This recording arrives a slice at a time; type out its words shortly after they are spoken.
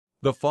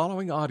The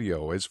following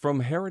audio is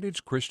from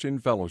Heritage Christian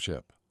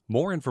Fellowship.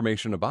 More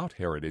information about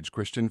Heritage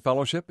Christian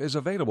Fellowship is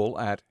available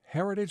at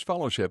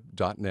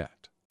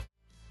heritagefellowship.net.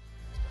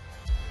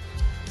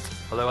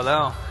 Hello,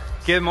 hello.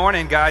 Good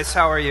morning, guys.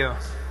 How are you?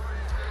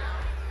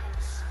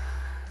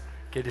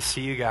 Good to see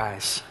you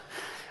guys.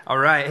 All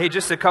right. Hey,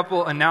 just a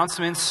couple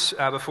announcements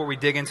before we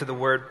dig into the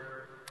Word.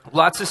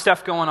 Lots of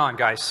stuff going on,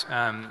 guys.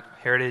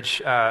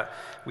 Heritage,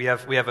 we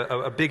have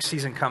a big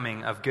season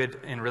coming of good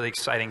and really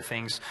exciting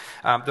things.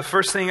 The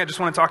first thing I just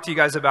want to talk to you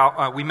guys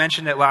about, we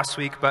mentioned it last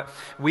week, but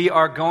we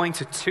are going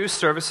to 2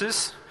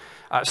 services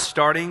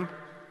starting,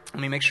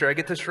 let me make sure I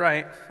get this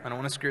right, I don't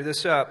want to screw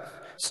this up,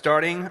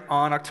 starting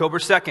on October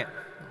 2nd.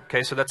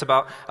 Okay, so that's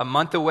about a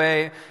month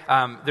away.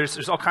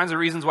 There's all kinds of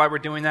reasons why we're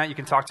doing that. You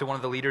can talk to one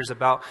of the leaders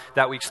about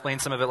that. We explained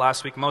some of it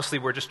last week. Mostly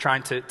we're just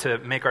trying to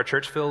make our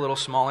church feel a little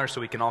smaller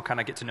so we can all kind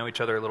of get to know each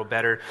other a little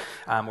better.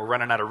 We're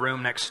running out of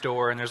room next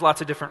door, and there's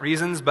lots of different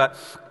reasons, but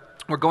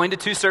we're going to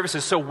 2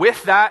 services. So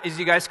with that, as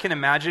you guys can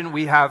imagine,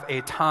 we have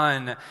a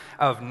ton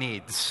of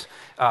needs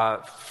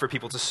for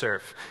people to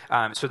serve.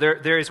 So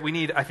there is, we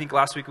need, I think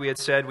last week we had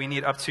said, we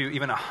need up to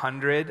even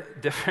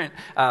 100 different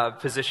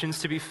positions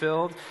to be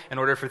filled in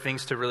order for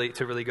things to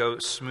really go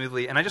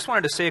smoothly. And I just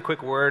wanted to say a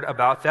quick word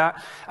about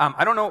that.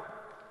 I don't know,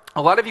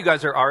 a lot of you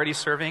guys are already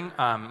serving.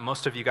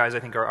 Most of you guys,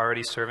 I think, are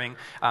already serving.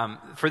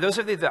 For those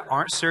of you that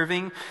aren't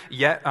serving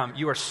yet,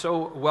 you are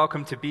so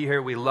welcome to be here.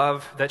 We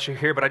love that you're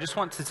here. But I just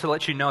wanted to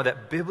let you know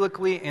that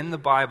biblically in the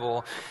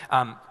Bible,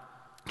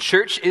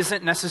 church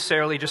isn't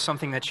necessarily just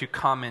something that you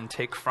come and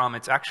take from.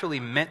 It's actually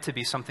meant to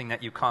be something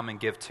that you come and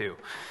give to.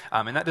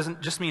 And that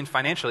doesn't just mean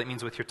financially. It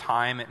means with your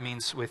time. It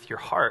means with your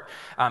heart.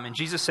 And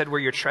Jesus said, where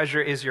your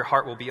treasure is, your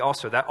heart will be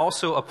also. That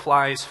also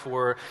applies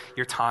for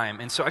your time.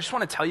 And so I just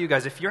want to tell you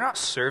guys, if you're not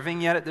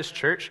serving yet at this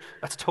church,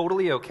 that's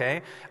totally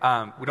okay.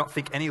 We don't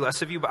think any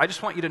less of you, but I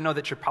just want you to know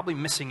that you're probably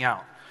missing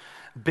out.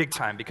 Big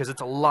time, because it's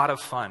a lot of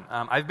fun.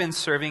 I've been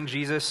serving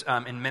Jesus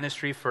in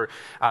ministry for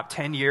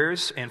 10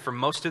 years, and for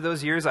most of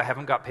those years, I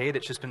haven't got paid.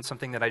 It's just been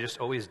something that I just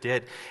always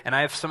did. And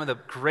I have some of the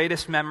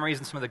greatest memories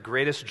and some of the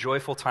greatest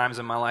joyful times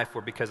in my life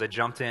were because I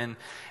jumped in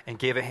and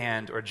gave a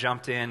hand, or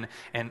jumped in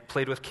and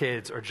played with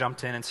kids, or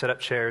jumped in and set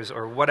up chairs,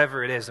 or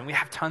whatever it is. And we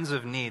have tons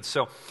of needs.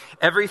 So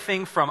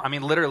everything from,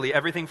 literally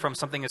everything from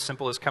something as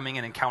simple as coming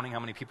in and counting how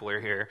many people are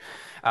here,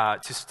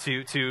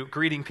 to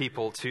greeting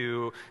people,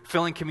 to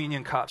filling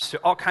communion cups, to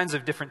all kinds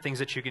of different things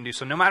that you can do.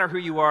 So no matter who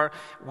you are,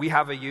 we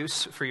have a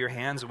use for your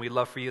hands, and we'd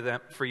love for you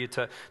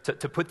to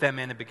put them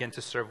in and begin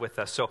to serve with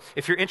us. So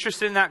if you're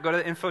interested in that, go to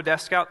the info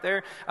desk out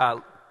there.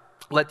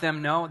 Let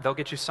them know. They'll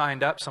get you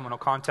signed up. Someone will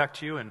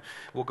contact you, and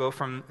we'll go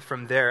from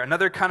there.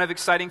 Another kind of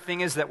exciting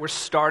thing is that we're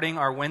starting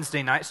our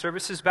Wednesday night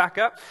services back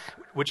up,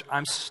 which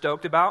I'm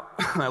stoked about.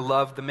 I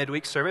love the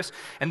midweek service.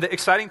 And the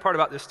exciting part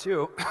about this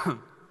too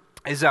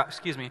is,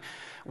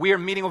 we are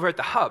meeting over at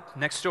the Hub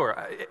next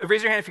door.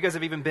 Raise your hand if you guys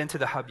have even been to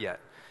the Hub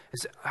yet.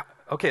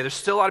 Okay, there's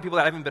still a lot of people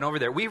that haven't been over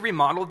there. We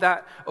remodeled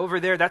that over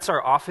there. That's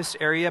our office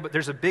area, but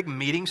there's a big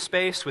meeting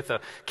space with a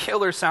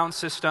killer sound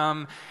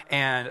system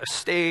and a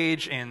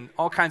stage and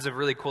all kinds of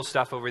really cool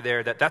stuff over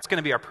there. That's going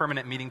to be our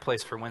permanent meeting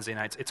place for Wednesday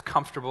nights. It's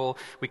comfortable.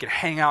 We can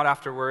hang out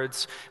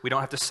afterwards. We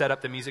don't have to set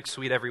up the music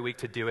suite every week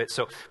to do it.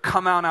 So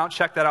come on out,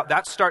 check that out.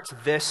 That starts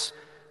this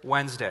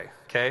Wednesday,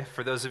 okay?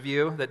 For those of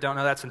you that don't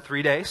know, that's in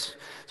 3 days.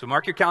 So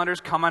mark your calendars,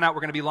 come on out.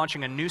 We're going to be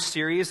launching a new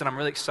series that I'm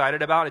really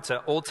excited about. It's an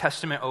Old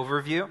Testament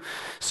overview.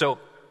 So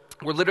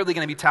we're literally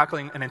going to be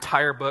tackling an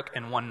entire book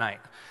in one night.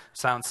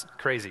 Sounds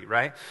crazy,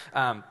 right?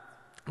 We're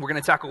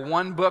going to tackle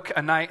one book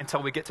a night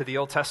until we get to the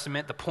Old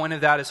Testament. The point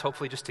of that is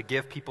hopefully just to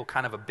give people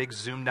kind of a big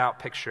zoomed out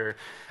picture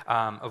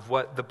of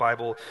what the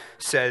Bible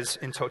says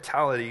in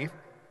totality.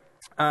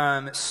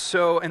 And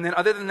then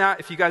other than that,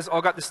 if you guys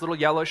all got this little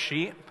yellow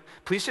sheet,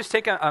 please just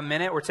take a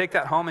minute or take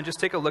that home and just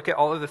take a look at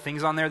all of the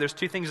things on there. There's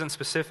 2 things in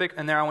specific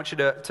in there I want you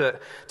to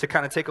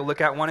kind of take a look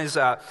at. One is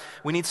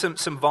we need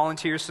some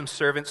volunteers, some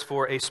servants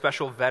for a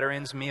special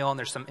veterans meal, and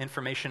there's some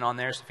information on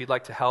there, so if you'd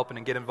like to help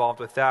and get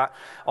involved with that.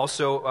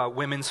 Also,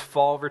 women's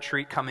fall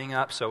retreat coming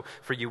up, so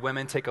for you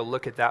women, take a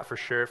look at that for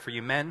sure. For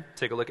you men,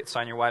 take a look at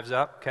Sign Your Wives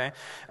Up, okay?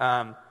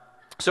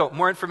 So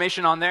more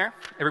information on there.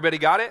 Everybody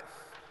got it?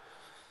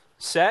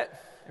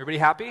 Set? Everybody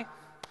happy?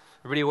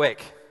 Everybody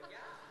awake?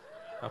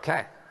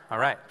 Okay. All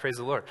right, praise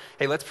the Lord.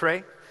 Hey, let's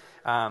pray.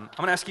 I'm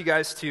going to ask you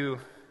guys to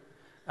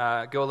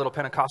go a little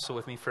Pentecostal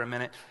with me for a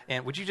minute.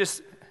 And would you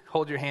just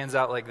hold your hands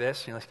out like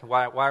this? You're like,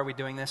 why are we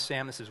doing this,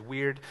 Sam? This is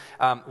weird.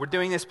 We're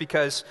doing this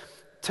because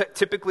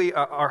typically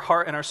our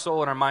heart and our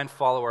soul and our mind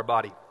follow our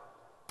body.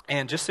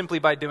 And just simply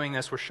by doing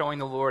this, we're showing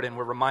the Lord and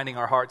we're reminding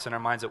our hearts and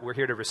our minds that we're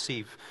here to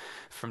receive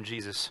from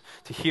Jesus,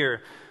 to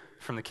hear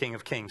from the King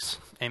of Kings.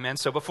 Amen.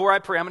 So before I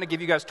pray, I'm going to give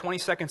you guys 20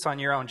 seconds on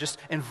your own. Just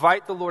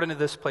invite the Lord into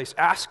this place.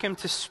 Ask him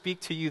to speak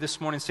to you this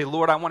morning. Say,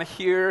 Lord, I want to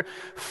hear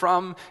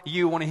from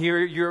you. I want to hear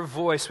your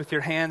voice with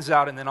your hands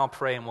out, and then I'll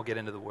pray and we'll get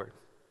into the word.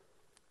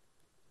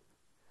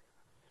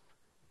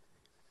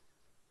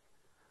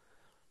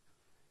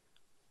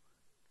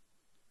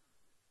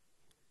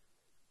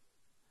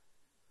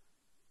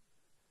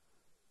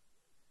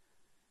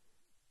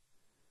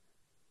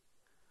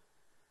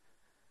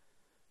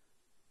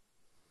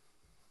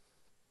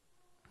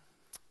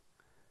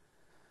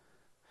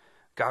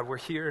 God, we're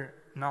here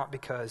not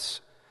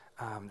because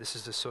this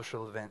is a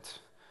social event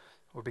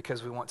or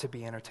because we want to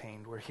be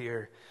entertained. We're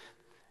here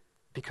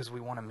because we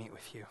want to meet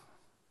with you.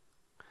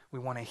 We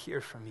want to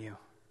hear from you.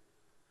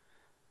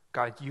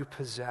 God, you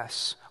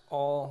possess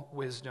all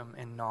wisdom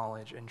and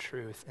knowledge and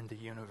truth in the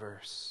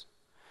universe.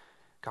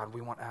 God,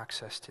 we want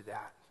access to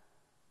that.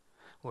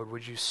 Lord,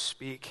 would you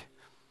speak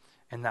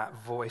in that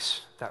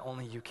voice that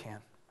only you can?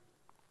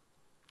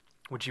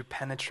 Would you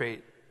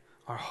penetrate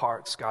our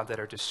hearts, God, that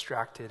are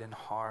distracted and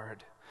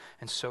hard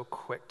and so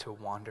quick to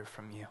wander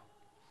from you?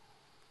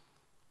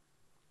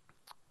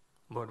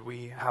 Lord,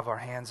 we have our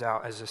hands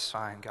out as a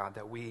sign, God,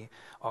 that we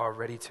are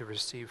ready to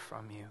receive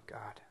from you,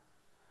 God.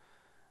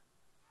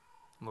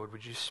 Lord,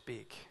 would you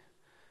speak?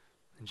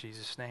 In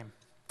Jesus' name,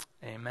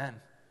 amen.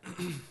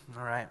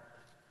 All right.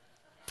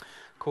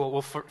 Cool.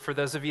 Well, for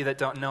those of you that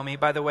don't know me,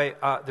 by the way,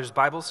 there's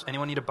Bibles.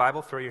 Anyone need a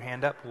Bible? Throw your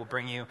hand up. We'll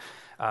bring you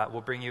an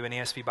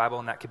ESV Bible,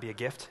 and that could be a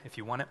gift if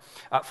you want it.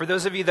 For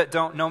those of you that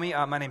don't know me,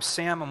 my name's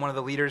Sam. I'm one of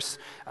the leaders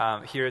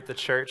here at the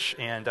church,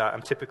 and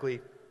I'm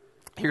typically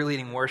here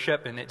leading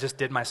worship, and it just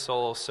did my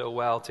soul so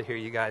well to hear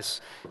you guys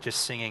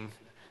just singing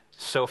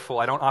so full.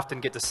 I don't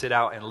often get to sit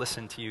out and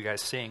listen to you guys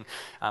sing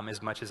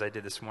as much as I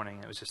did this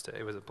morning.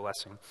 It was a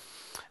blessing.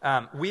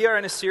 We are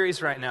in a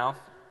series right now.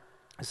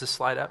 Is the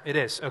slide up? It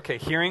is. Okay,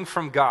 Hearing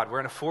from God.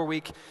 We're in a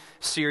 4-week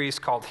series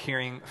called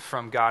Hearing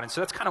from God. And so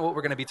that's kind of what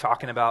we're going to be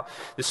talking about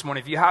this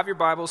morning. If you have your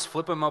Bibles,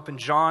 flip them open,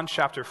 John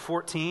chapter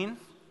 14.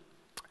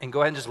 And go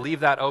ahead and just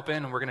leave that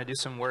open. And we're going to do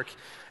some work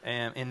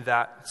in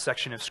that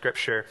section of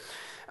Scripture.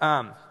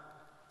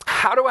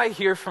 How do I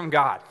hear from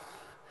God?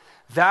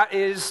 That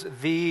is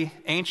the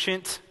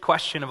ancient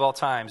question of all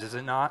times, is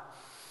it not?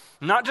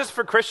 Not just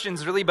for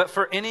Christians, really, but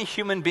for any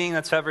human being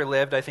that's ever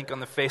lived, I think, on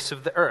the face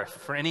of the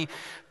earth. For any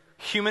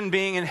human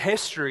being in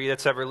history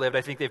that's ever lived,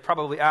 I think they've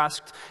probably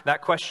asked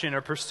that question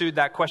or pursued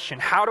that question.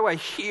 How do I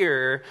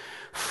hear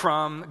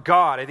from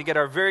God? I think at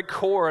our very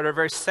core, at our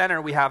very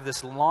center, we have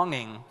this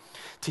longing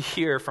to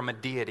hear from a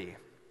deity.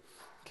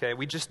 Okay,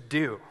 we just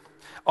do.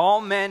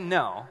 All men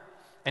know,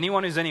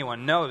 anyone who's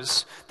anyone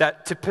knows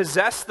that to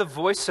possess the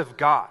voice of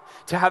God,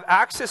 to have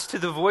access to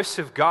the voice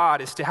of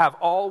God, is to have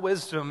all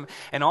wisdom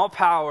and all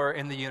power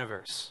in the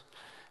universe,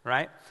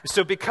 right?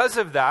 So because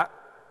of that,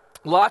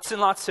 lots and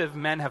lots of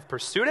men have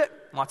pursued it,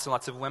 lots and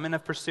lots of women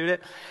have pursued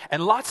it,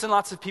 and lots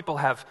of people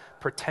have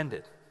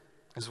pretended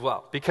as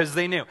well, because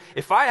they knew,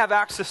 if I have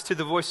access to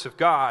the voice of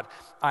God,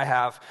 I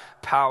have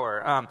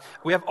power.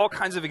 We have all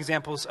kinds of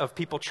examples of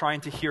people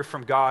trying to hear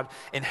from God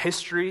in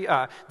history.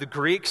 The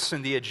Greeks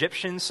and the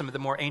Egyptians, some of the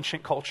more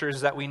ancient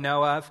cultures that we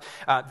know of,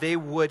 they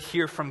would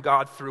hear from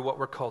God through what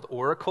were called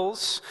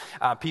oracles,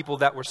 people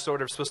that were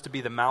sort of supposed to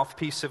be the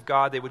mouthpiece of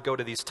God. They would go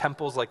to these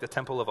temples like the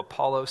Temple of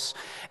Apollos,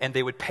 and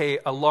they would pay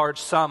a large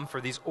sum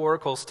for these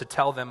oracles to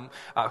tell them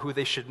who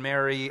they should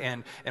marry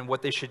and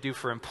what they should do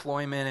for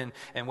employment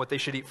and what they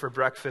should eat for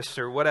breakfast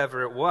or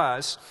whatever it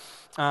was.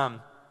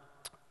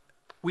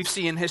 We've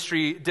seen in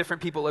history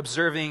different people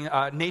observing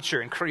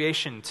nature and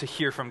creation to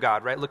hear from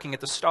God, right? Looking at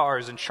the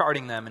stars and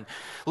charting them and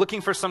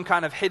looking for some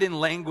kind of hidden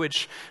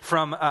language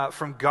from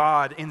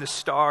God in the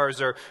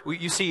stars. Or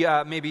you see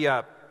maybe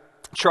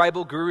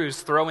tribal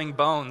gurus throwing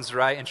bones,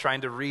 right? And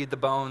trying to read the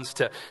bones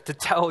to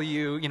tell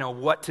you,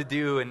 what to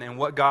do and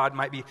what God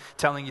might be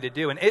telling you to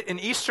do. And in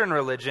Eastern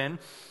religion,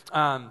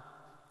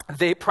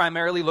 they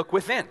primarily look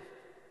within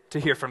to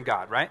hear from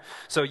God, right?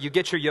 So you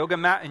get your yoga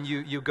mat and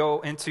you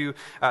go into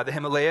the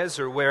Himalayas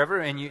or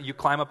wherever, and you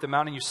climb up the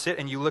mountain, you sit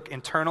and you look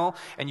internal,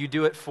 and you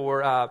do it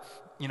for,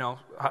 you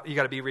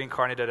got to be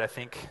reincarnated, I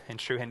think, in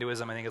true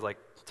Hinduism, I think it's like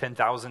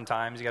 10,000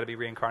 times you got to be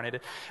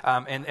reincarnated.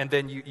 And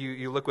then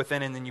you look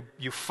within, and then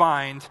you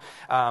find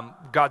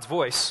God's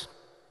voice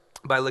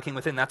by looking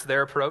within. That's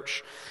their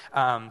approach.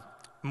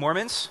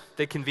 Mormons,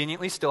 they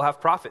conveniently still have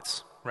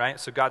prophets, right?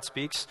 So God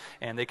speaks,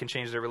 and they can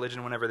change their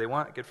religion whenever they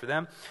want. Good for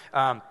them.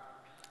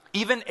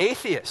 Even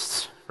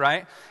atheists,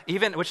 right?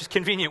 Which is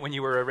convenient when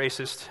you were a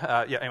racist.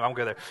 Anyway, I won't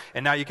go there.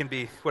 And now you can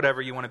be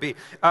whatever you want to be.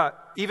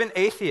 Even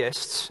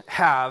atheists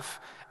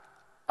have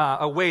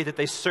a way that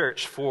they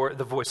search for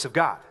the voice of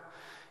God.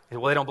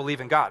 Well, they don't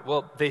believe in God.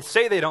 Well, they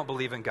say they don't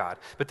believe in God,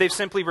 but they've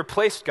simply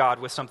replaced God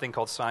with something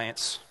called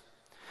science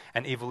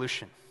and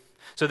evolution.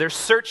 So they're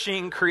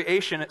searching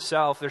creation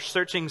itself. They're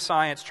searching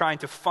science, trying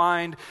to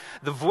find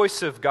the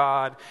voice of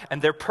God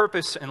and their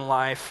purpose in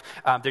life.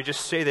 They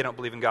just say they don't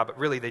believe in God, but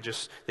really they've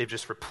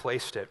just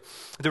replaced it.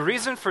 The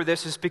reason for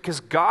this is because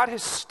God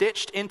has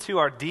stitched into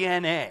our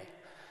DNA,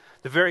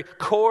 the very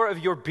core of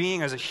your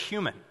being as a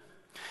human.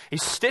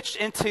 He's stitched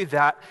into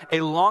that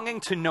a longing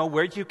to know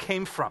where you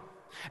came from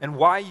and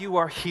why you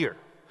are here.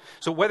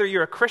 So whether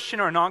you're a Christian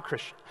or a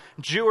non-Christian,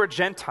 Jew or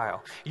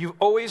Gentile, you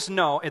always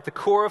know at the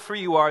core of who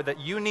you are that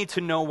you need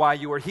to know why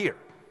you are here.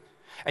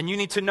 And you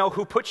need to know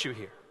who put you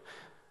here.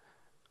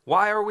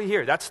 Why are we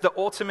here? That's the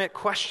ultimate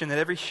question that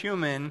every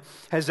human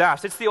has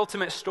asked. It's the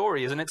ultimate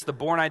story, isn't it? It's the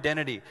born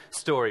identity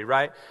story,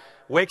 right?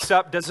 Wakes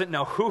up, doesn't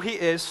know who he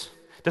is,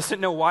 doesn't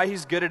know why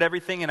he's good at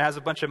everything and has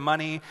a bunch of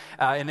money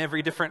in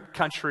every different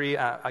country.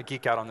 I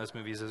geek out on those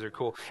movies. Those are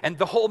cool. And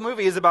the whole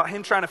movie is about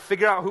him trying to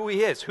figure out who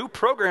he is. Who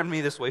programmed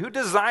me this way? Who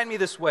designed me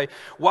this way?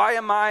 Why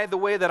am I the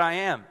way that I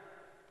am?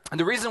 And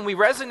the reason we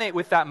resonate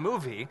with that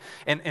movie,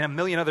 and a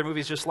million other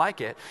movies just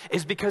like it,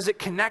 is because it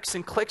connects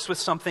and clicks with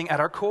something at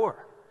our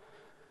core.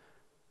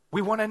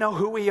 We want to know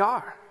who we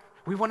are.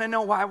 We want to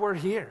know why we're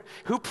here.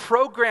 Who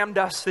programmed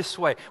us this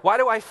way? Why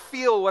do I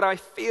feel what I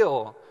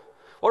feel?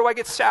 Why do I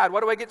get sad? Why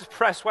do I get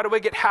depressed? Why do I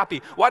get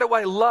happy? Why do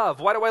I love?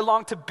 Why do I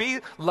long to be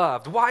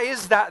loved? Why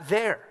is that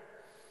there?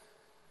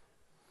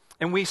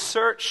 And we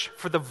search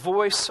for the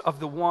voice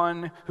of the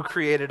one who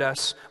created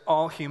us.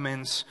 All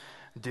humans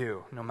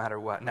do, no matter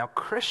what. Now,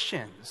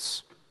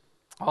 Christians,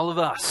 all of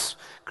us,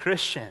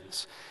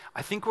 Christians,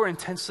 I think we're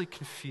intensely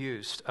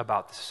confused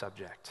about this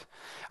subject.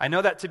 I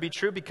know that to be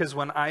true because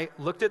when I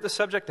looked at the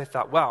subject, I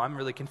thought, wow, I'm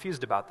really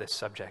confused about this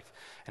subject.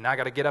 And now I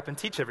got to get up and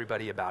teach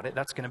everybody about it.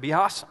 That's going to be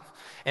awesome.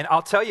 And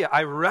I'll tell you,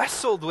 I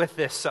wrestled with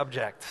this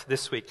subject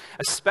this week,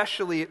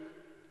 especially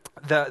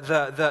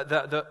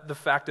the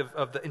fact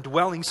of the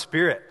indwelling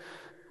spirit.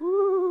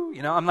 Woo,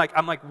 you know, I'm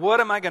like, what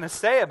am I going to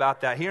say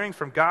about that? Hearing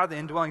from God, the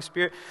indwelling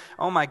spirit.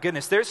 Oh my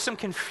goodness, there's some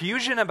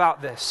confusion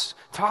about this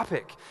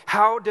topic.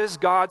 How does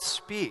God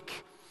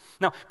speak?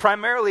 Now,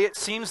 primarily it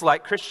seems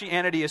like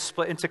Christianity is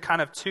split into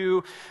kind of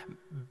two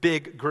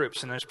big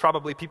groups, and there's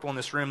probably people in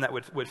this room that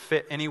would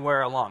fit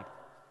anywhere along.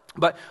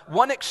 But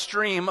one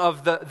extreme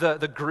of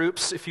the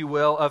groups, if you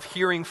will, of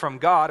hearing from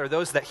God are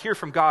those that hear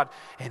from God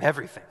in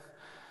everything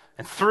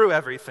and through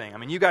everything. I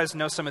mean, you guys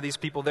know some of these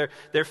people.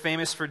 They're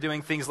famous for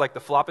doing things like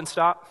the flop and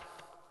stop,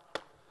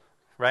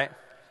 right?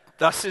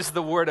 Thus is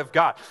the word of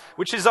God,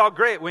 which is all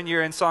great when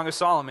you're in Song of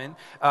Solomon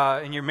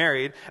and you're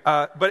married,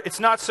 but it's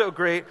not so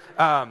great.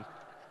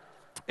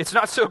 It's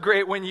not so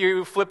great when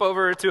you flip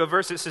over to a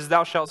verse that says,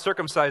 thou shalt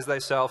circumcise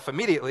thyself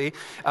immediately.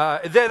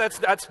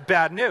 That's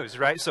bad news,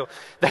 right? So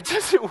that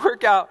doesn't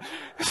work out.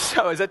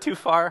 So is that too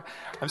far?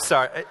 I'm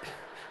sorry.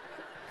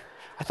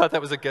 I thought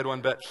that was a good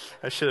one, but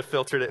I should have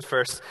filtered it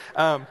first.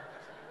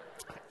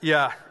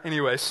 Yeah,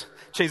 anyways,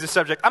 change the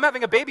subject. I'm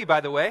having a baby,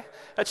 by the way.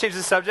 That changed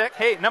the subject.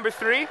 Hey, number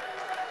 3.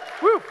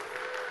 Woo!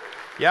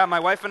 Yeah, my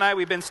wife and I,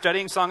 we've been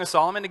studying Song of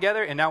Solomon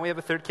together, and now we have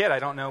a third kid. I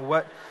don't know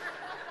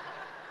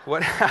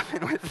what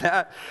happened with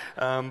that,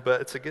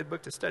 but it's a good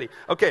book to study.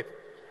 Okay,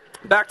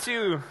 back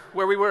to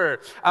where we were.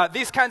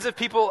 These kinds of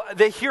people,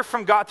 they hear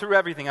from God through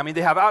everything. I mean,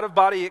 they have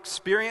out-of-body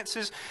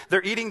experiences.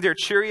 They're eating their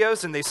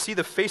Cheerios, and they see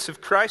the face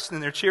of Christ in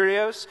their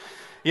Cheerios.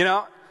 You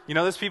know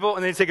those people?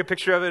 And they take a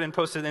picture of it and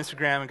post it on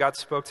Instagram, and God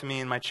spoke to me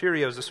in my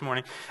Cheerios this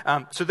morning.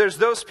 So there's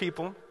those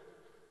people.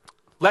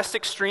 Less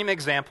extreme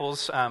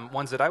examples,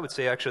 ones that I would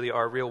say actually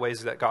are real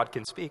ways that God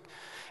can speak,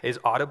 is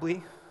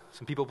audibly.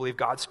 Some people believe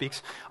God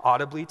speaks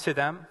audibly to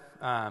them,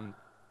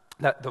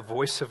 that the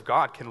voice of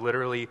God can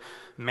literally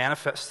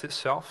manifest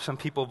itself. Some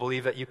people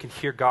believe that you can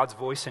hear God's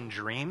voice in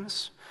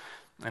dreams.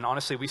 And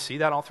honestly, we see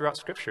that all throughout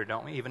Scripture,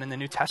 don't we? Even in the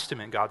New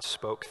Testament, God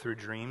spoke through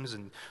dreams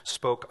and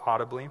spoke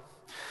audibly.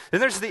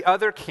 Then there's the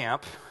other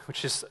camp,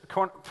 which is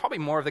probably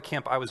more of the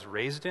camp I was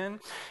raised in,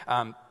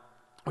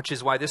 which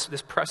is why this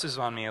presses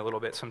on me a little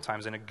bit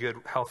sometimes in a good,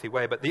 healthy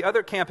way. But the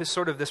other camp is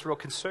sort of this real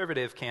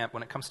conservative camp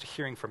when it comes to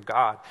hearing from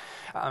God.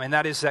 And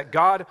that is that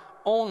God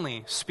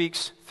only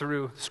speaks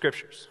through the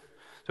Scriptures.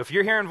 So if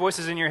you're hearing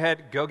voices in your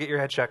head, go get your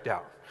head checked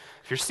out.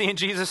 If you're seeing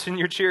Jesus in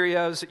your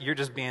Cheerios, you're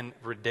just being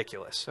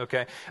ridiculous,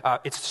 okay?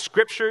 It's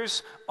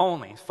Scriptures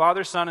only,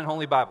 Father, Son, and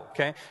Holy Bible,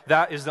 okay?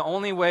 That is the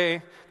only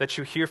way that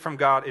you hear from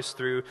God is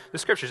through the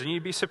Scriptures. And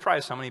you'd be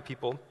surprised how many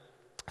people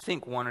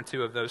think one or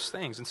two of those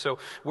things. And so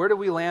where do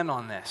we land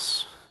on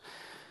this?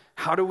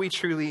 How do we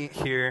truly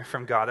hear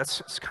from God?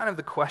 That's kind of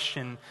the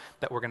question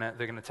that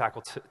they're gonna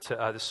tackle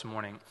this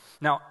morning.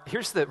 Now,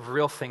 here's the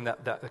real thing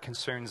that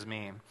concerns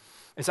me,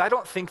 is I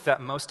don't think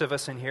that most of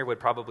us in here would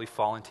probably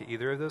fall into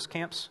either of those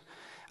camps.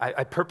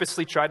 I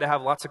purposely tried to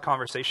have lots of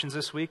conversations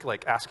this week,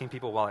 like asking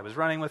people while I was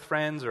running with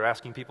friends or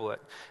asking people at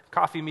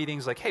coffee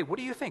meetings, like, hey, what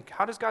do you think?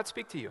 How does God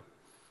speak to you?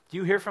 Do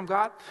you hear from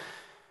God?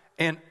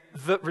 And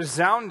the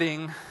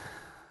resounding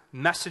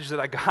message that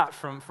I got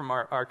from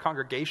our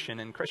congregation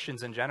and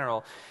Christians in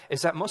general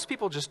is that most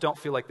people just don't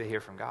feel like they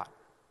hear from God.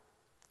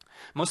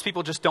 Most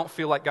people just don't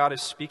feel like God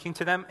is speaking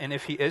to them, and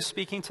if He is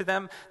speaking to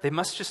them, they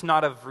must just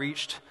not have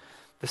reached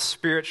the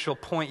spiritual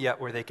point yet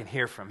where they can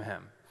hear from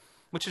Him,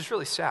 which is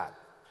really sad.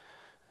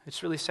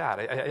 It's really sad.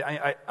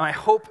 I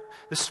hope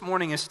this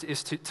morning is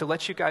to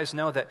let you guys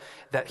know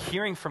that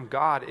hearing from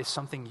God is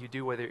something you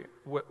do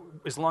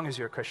as long as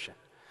you're a Christian.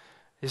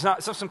 It's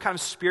not some kind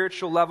of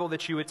spiritual level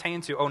that you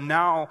attain to. Oh,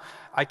 now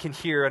I can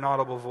hear an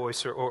audible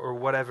voice or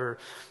whatever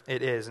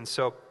it is. And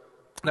so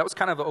that was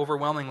kind of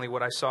overwhelmingly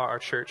what I saw our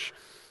church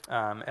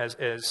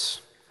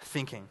as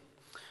thinking.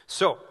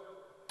 So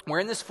we're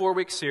in this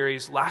 4-week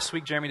series. Last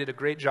week, Jeremy did a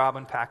great job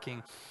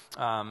unpacking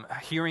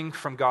hearing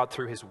from God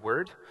through his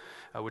word,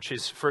 which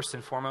is first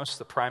and foremost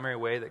the primary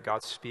way that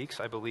God speaks,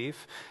 I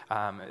believe.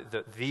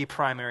 The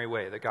primary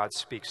way that God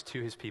speaks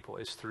to his people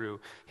is through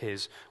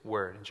his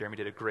word. And Jeremy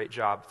did a great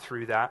job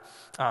through that.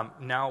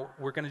 Now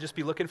we're going to just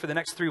be looking for the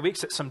next 3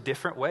 weeks at some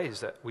different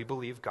ways that we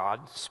believe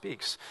God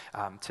speaks.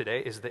 Today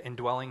is the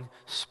indwelling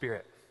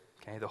spirit.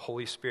 Okay, the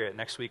Holy Spirit.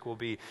 Next week will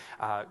be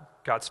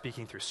God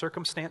speaking through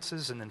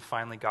circumstances, and then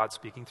finally God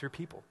speaking through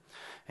people.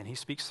 And he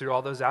speaks through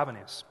all those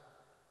avenues.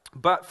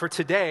 But for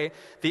today,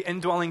 the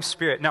indwelling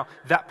spirit. Now,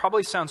 that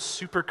probably sounds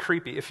super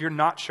creepy. If you're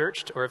not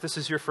churched, or if this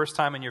is your first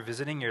time and you're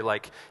visiting, you're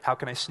like, how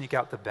can I sneak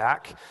out the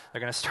back?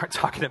 They're going to start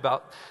talking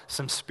about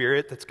some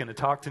spirit that's going to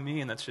talk to me,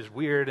 and that's just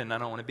weird, and I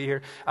don't want to be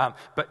here.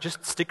 But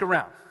just stick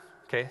around,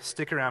 okay?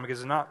 Stick around, because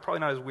it's probably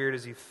not as weird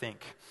as you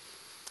think.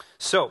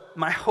 So,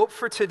 my hope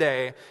for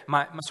today,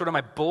 my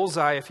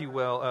bullseye, if you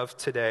will, of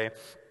today,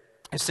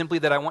 is simply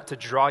that I want to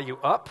draw you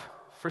up,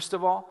 first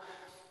of all.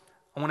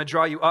 I want to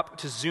draw you up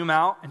to zoom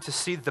out and to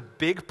see the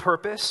big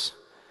purpose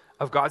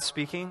of God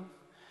speaking.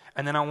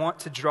 And then I want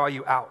to draw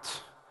you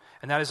out.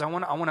 And that is I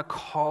want to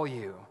call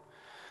you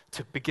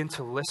to begin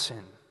to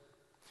listen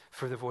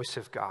for the voice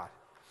of God.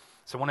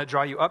 So I want to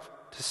draw you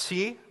up to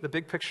see the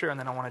big picture, and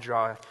then I want to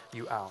draw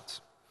you out.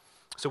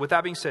 So with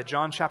that being said,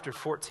 John chapter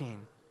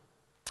 14.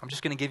 I'm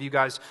just going to give you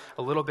guys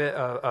a little bit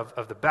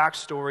of the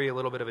backstory, a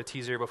little bit of a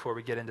teaser before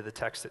we get into the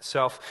text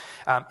itself.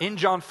 In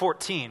John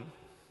 14,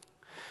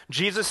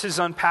 Jesus is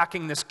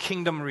unpacking this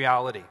kingdom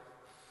reality.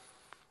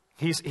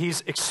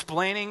 He's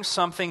explaining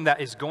something that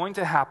is going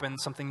to happen,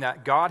 something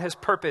that God has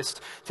purposed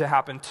to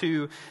happen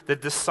to the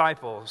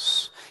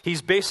disciples.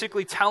 He's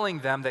basically telling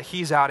them that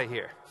he's out of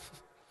here.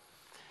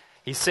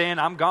 He's saying,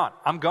 I'm gone.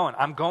 I'm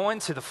going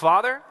to the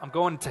Father. I'm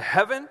going to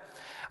heaven.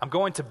 I'm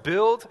going to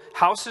build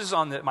houses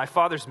on my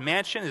Father's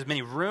mansion. There's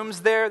many rooms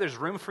there. There's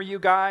room for you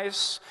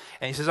guys.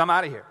 And he says, I'm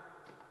out of here.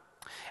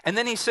 And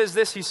then he says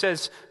this. He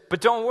says,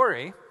 but don't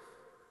worry.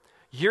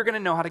 You're going to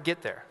know how to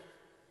get there,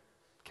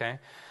 okay?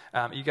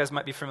 You guys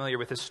might be familiar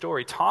with this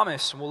story.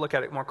 Thomas, and we'll look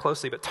at it more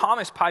closely, but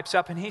Thomas pipes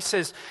up and he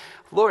says,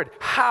 Lord,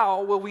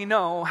 how will we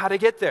know how to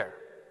get there?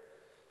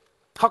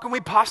 How can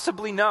we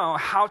possibly know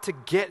how to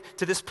get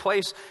to this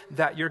place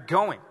that you're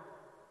going?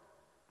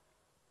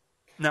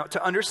 Now,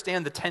 to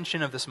understand the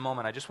tension of this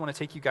moment, I just want to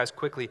take you guys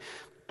quickly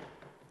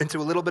into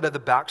a little bit of the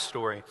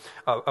backstory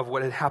of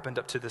what had happened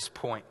up to this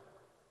point.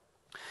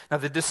 Now,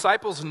 the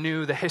disciples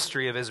knew the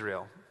history of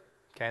Israel.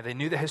 Okay, they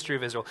knew the history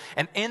of Israel.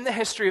 And in the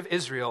history of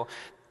Israel,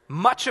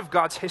 much of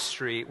God's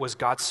history was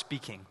God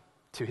speaking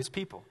to his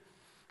people.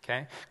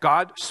 Okay?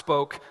 God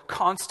spoke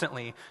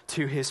constantly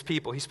to his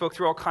people. He spoke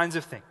through all kinds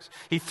of things.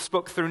 He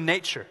spoke through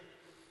nature,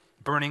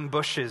 burning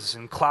bushes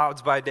and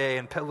clouds by day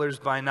and pillars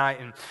by night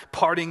and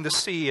parting the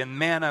sea and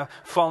manna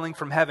falling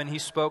from heaven. He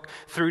spoke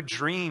through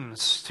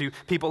dreams to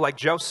people like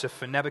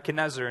Joseph and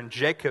Nebuchadnezzar and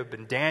Jacob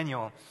and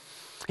Daniel.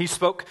 He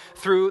spoke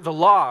through the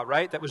law,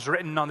 right, that was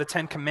written on the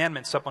 10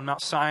 Commandments up on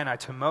Mount Sinai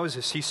to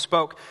Moses. He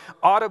spoke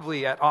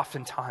audibly at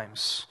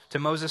oftentimes to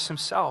Moses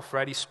himself,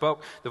 right? He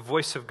spoke the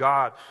voice of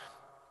God.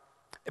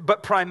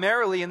 But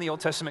primarily in the Old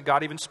Testament,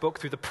 God even spoke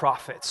through the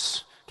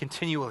prophets.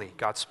 Continually,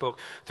 God spoke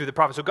through the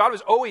prophets. So God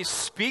was always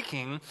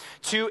speaking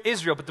to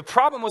Israel. But the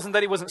problem wasn't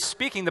that he wasn't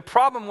speaking. The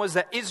problem was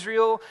that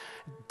Israel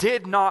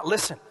did not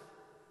listen.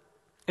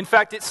 In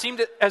fact, it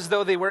seemed as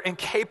though they were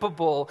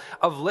incapable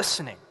of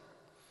listening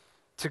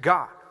to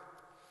God.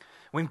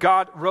 When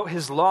God wrote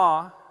his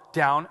law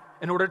down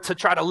in order to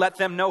try to let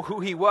them know who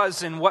he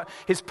was and what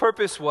his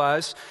purpose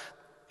was,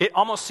 it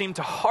almost seemed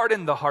to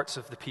harden the hearts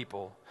of the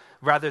people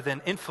rather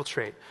than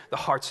infiltrate the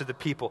hearts of the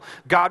people.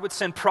 God would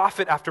send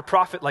prophet after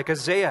prophet like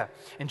Isaiah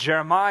and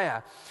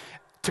Jeremiah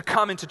to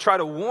come and to try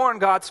to warn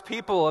God's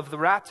people of the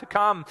wrath to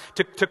come,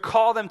 to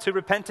call them to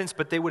repentance,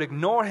 but they would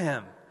ignore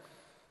him.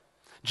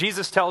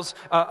 Jesus tells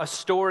a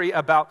story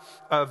about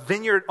a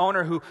vineyard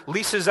owner who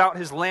leases out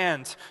his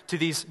land to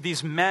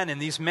these men,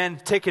 and these men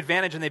take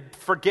advantage and they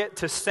forget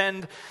to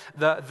send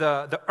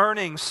the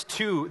earnings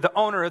to the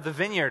owner of the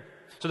vineyard.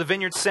 So the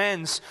vineyard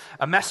sends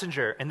a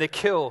messenger and they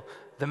kill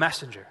the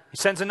messenger. He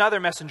sends another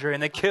messenger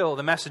and they kill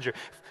the messenger.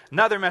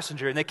 Another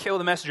messenger and they kill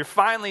the messenger.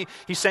 Finally,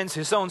 he sends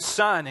his own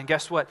son, and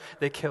guess what?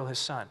 They kill his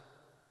son.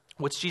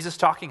 What's Jesus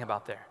talking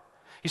about there?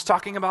 He's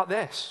talking about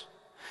this.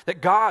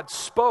 That God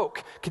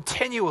spoke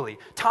continually,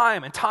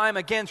 time and time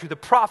again, through the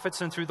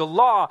prophets and through the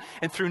law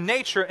and through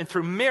nature and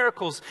through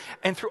miracles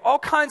and through all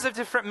kinds of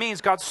different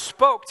means. God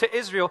spoke to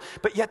Israel,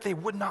 but yet they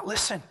would not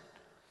listen.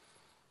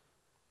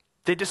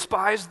 They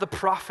despised the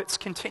prophets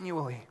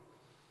continually.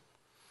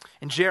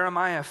 In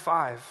Jeremiah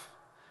 5,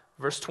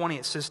 verse 20,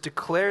 it says,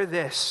 declare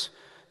this.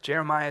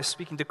 Jeremiah is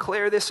speaking,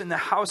 declare this in the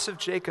house of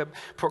Jacob,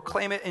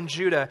 proclaim it in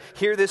Judah.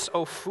 Hear this,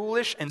 O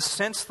foolish and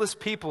senseless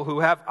people who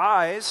have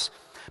eyes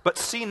but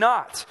see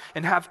not,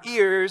 and have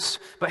ears,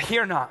 but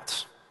hear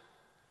not.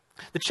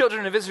 The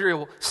children of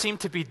Israel seemed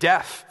to be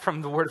deaf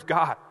from the word of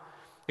God.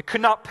 It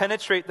could not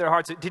penetrate their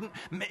hearts. It didn't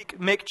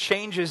make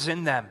changes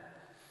in them.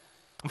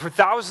 And for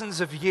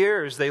thousands of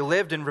years, they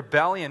lived in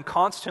rebellion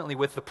constantly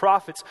with the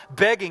prophets,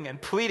 begging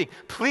and pleading,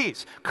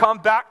 please come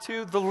back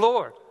to the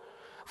Lord.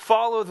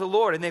 Follow the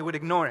Lord, and they would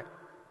ignore it.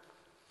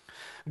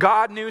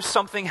 God knew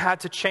something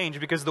had to change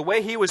because the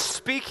way he was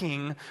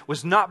speaking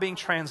was not being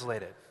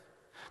translated.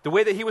 The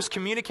way that he was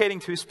communicating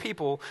to his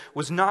people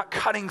was not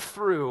cutting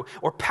through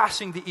or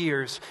passing the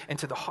ears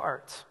into the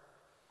heart.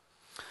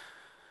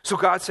 So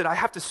God said, I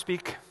have to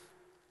speak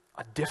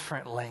a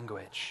different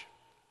language.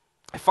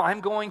 If I'm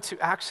going to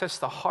access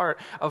the heart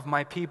of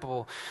my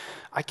people,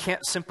 I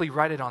can't simply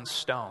write it on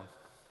stone.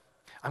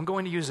 I'm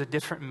going to use a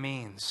different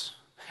means.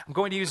 I'm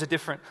going to use a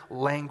different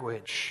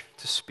language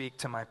to speak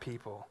to my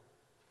people.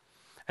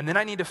 And then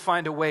I need to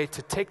find a way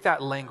to take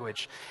that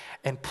language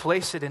and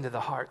place it into the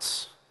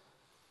hearts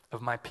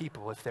of my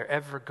people if they're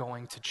ever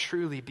going to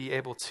truly be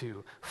able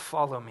to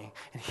follow me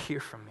and hear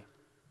from me.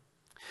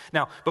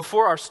 Now,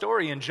 before our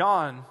story in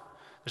John,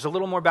 there's a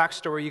little more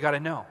backstory you got to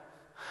know.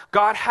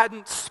 God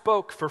hadn't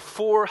spoke for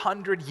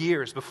 400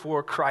 years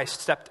before Christ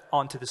stepped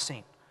onto the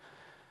scene.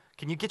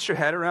 Can you get your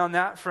head around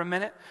that for a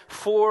minute?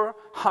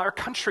 Our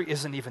country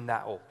isn't even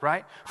that old,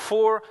 right?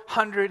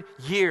 400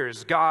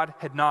 years God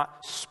had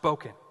not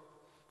spoken.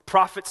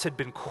 Prophets had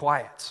been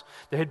quiet.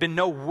 There had been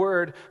no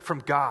word from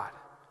God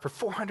for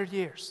 400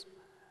 years.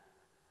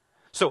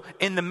 So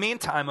in the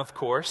meantime, of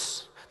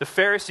course, the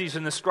Pharisees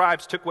and the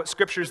scribes took what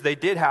scriptures they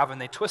did have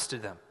and they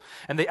twisted them.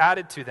 And they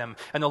added to them.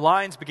 And the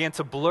lines began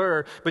to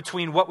blur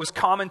between what was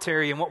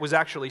commentary and what was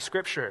actually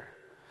scripture.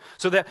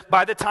 So that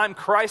by the time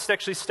Christ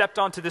actually stepped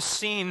onto the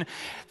scene,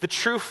 the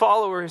true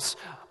followers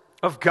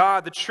of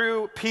God, the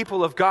true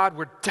people of God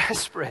were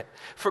desperate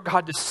for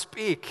God to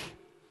speak.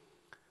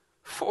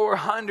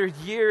 400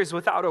 years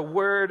without a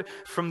word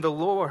from the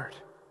Lord.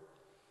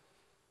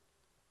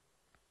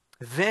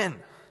 Then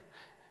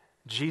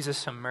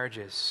Jesus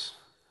emerges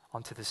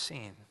onto the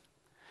scene.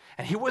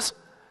 And he was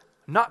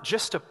not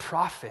just a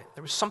prophet.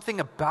 There was something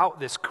about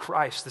this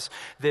Christ,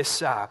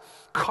 this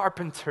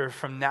carpenter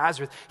from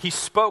Nazareth. He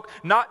spoke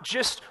not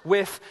just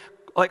with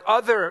like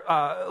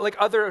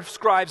other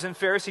scribes and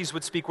Pharisees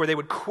would speak, where they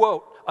would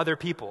quote other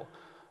people,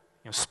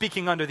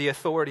 speaking under the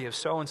authority of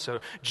so-and-so.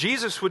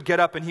 Jesus would get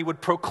up and he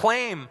would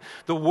proclaim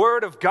the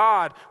word of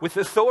God with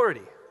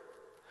authority.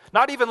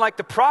 Not even like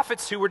the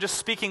prophets who were just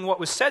speaking what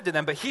was said to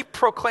them, but he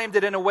proclaimed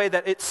it in a way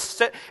that it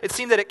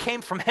seemed that it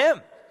came from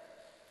him.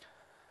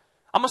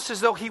 Almost as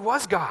though he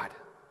was God.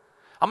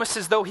 Almost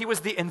as though he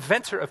was the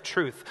inventor of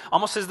truth.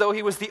 Almost as though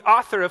he was the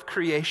author of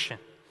creation.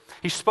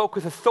 He spoke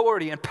with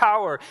authority and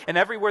power, and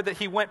everywhere that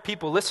he went,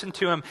 people listened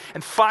to him.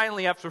 And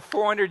finally, after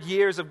 400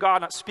 years of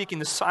God not speaking,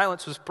 the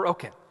silence was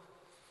broken.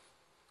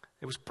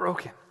 It was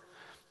broken.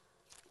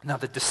 Now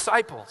the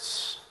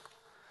disciples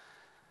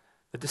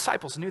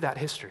knew that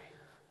history.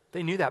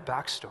 They knew that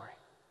backstory.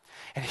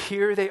 And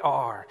here they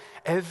are,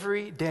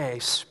 every day,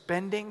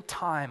 spending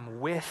time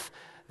with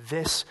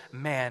this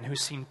man who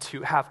seemed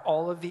to have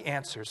all of the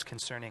answers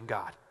concerning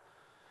God.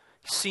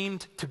 He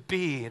seemed to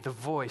be the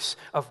voice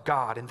of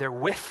God, and they're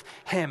with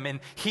him,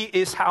 and he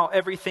is how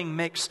everything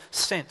makes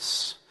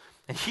sense.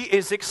 And he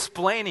is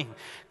explaining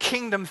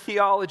kingdom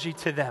theology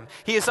to them.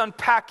 He is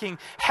unpacking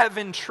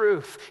heaven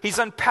truth. He's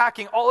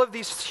unpacking all of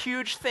these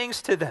huge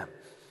things to them.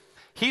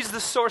 He's the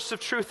source of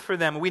truth for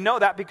them. We know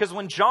that because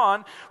when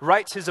John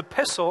writes his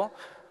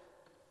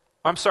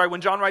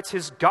when John writes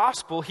his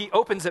gospel, he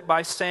opens it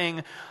by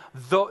saying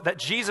that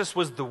Jesus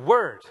was the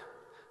Word,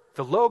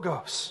 the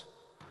Logos.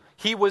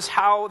 He was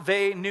how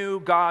they knew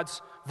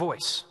God's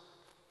voice.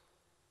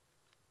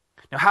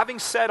 Now, having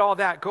said all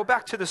that, go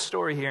back to the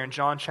story here in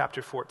John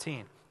chapter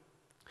 14.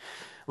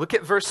 Look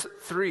at verse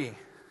 3.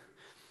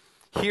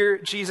 Here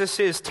Jesus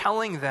is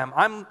telling them,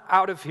 I'm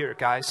out of here,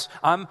 guys.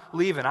 I'm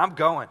leaving. I'm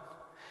going.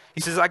 He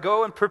says, I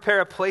go and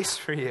prepare a place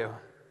for you.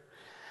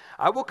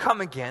 I will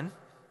come again.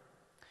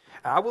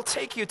 I will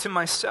take you to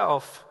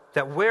myself,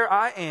 that where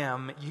I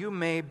am, you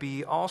may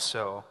be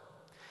also.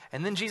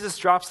 And then Jesus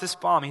drops this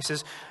bomb. He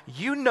says,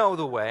 you know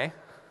the way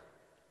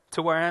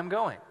to where I am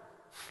going.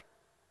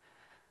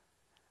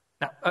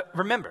 Now,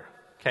 remember,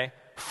 okay,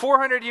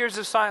 400 years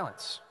of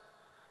silence.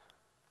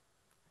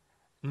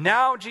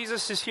 Now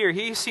Jesus is here.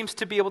 He seems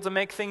to be able to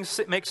make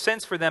things make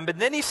sense for them. But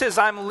then he says,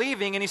 I'm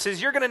leaving. And he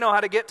says, you're going to know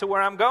how to get to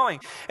where I'm going.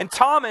 And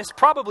Thomas,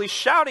 probably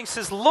shouting,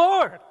 says,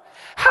 Lord,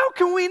 how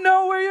can we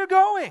know where you're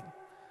going?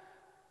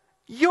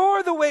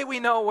 You're the way we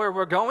know where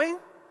we're going.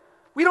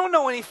 We don't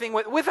know anything.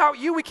 Without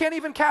you, we can't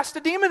even cast a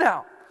demon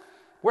out.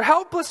 We're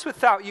helpless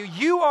without you.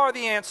 You are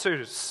the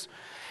answers.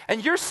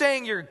 And you're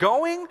saying you're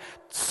going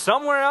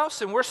somewhere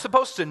else and we're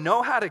supposed to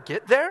know how to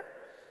get there?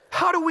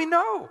 How do we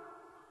know?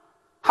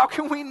 How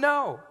can we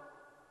know?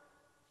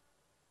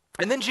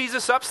 And then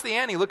Jesus ups the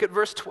ante. Look at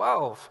verse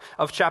 12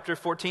 of chapter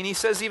 14. He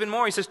says even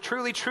more. He says,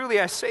 truly, truly,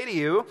 I say to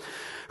you,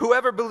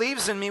 whoever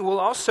believes in me will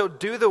also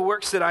do the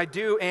works that I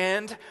do,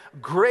 and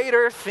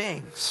greater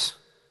things.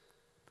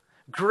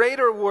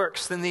 Greater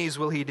works than these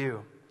will he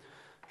do,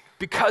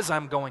 because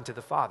I'm going to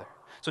the Father.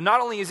 So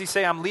not only does he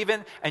say, I'm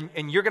leaving,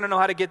 and you're going to know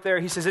how to get there,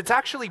 he says, it's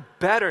actually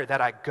better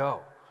that I go.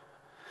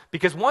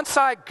 Because once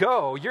I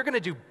go, you're going to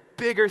do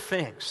bigger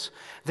things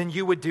than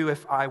you would do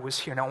if I was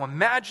here. Now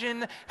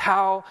imagine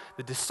how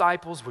the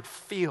disciples would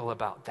feel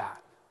about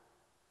that.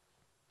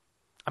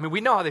 I mean, we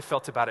know how they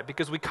felt about it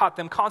because we caught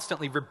them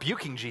constantly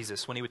rebuking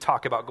Jesus when he would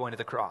talk about going to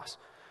the cross.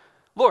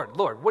 Lord,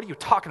 what are you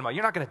talking about?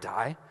 You're not going to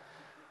die.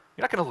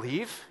 You're not going to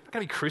leave. You're not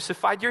going to be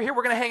crucified. You're here.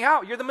 We're going to hang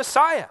out. You're the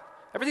Messiah.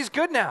 Everything's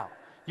good now.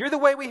 You're the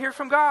way we hear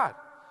from God.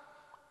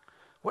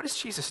 What is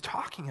Jesus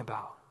talking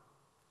about?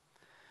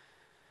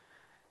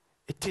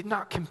 It did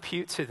not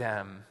compute to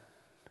them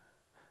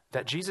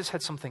that Jesus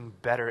had something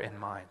better in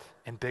mind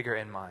and bigger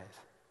in mind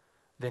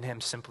than him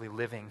simply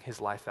living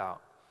his life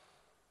out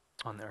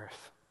on the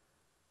earth.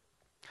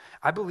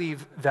 I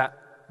believe that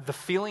the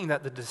feeling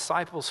that the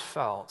disciples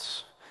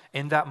felt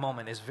in that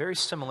moment is very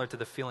similar to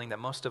the feeling that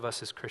most of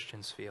us as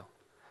Christians feel.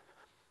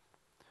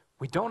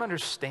 We don't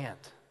understand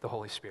the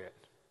Holy Spirit.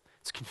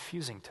 It's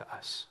confusing to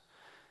us.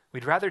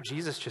 We'd rather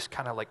Jesus just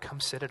kind of like come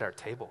sit at our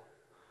table.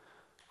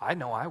 I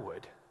know I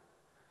would.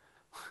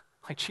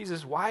 Like,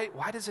 Jesus, why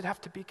does it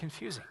have to be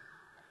confusing?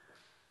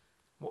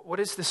 What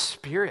is the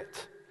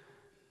Spirit?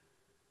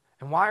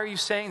 And why are you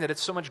saying that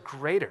it's so much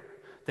greater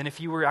than if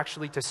you were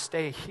actually to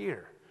stay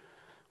here?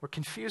 We're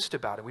confused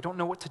about it. We don't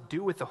know what to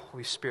do with the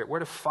Holy Spirit, where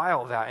to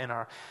file that in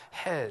our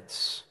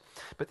heads.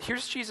 But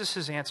here's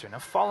Jesus' answer. Now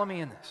follow me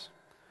in this.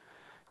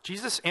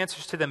 Jesus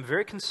answers to them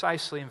very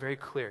concisely and very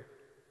clear.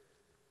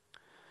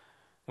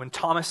 When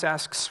Thomas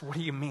asks, what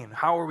do you mean?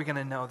 How are we going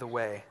to know the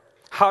way?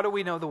 How do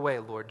we know the way,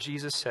 Lord?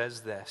 Jesus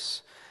says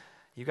this.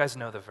 You guys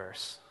know the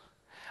verse.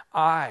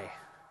 I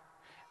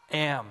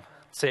am,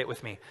 say it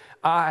with me,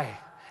 I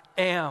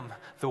am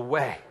the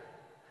way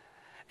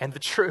and the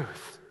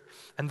truth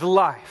and the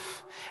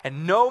life.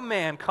 And no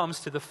man comes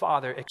to the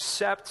Father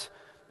except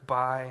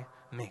by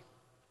me.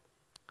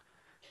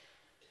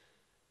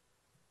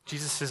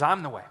 Jesus says,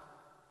 I'm the way.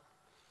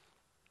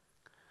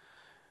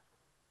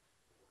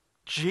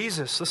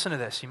 Jesus, listen to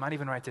this. You might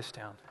even write this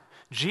down.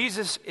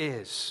 Jesus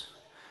is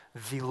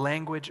the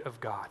language of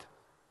God.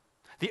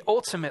 The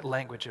ultimate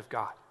language of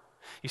God.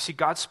 You see,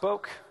 God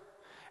spoke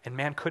and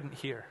man couldn't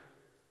hear.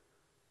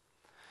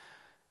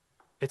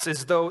 It's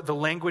as though the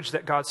language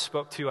that God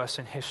spoke to us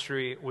in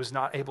history was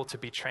not able to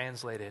be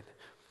translated.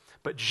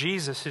 But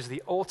Jesus is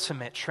the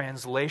ultimate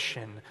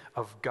translation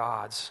of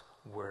God's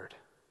word.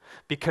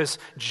 Because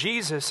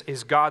Jesus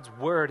is God's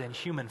word in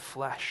human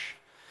flesh.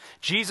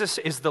 Jesus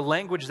is the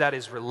language that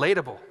is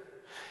relatable.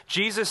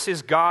 Jesus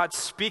is God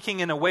speaking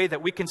in a way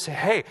that we can say,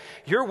 hey,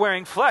 you're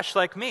wearing flesh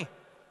like me.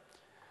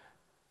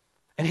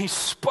 And he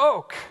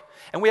spoke,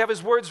 and we have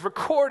his words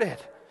recorded.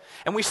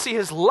 And we see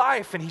his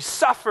life, and he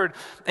suffered,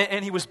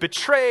 and he was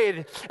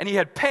betrayed, and he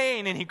had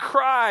pain, and he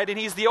cried, and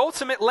he's the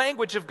ultimate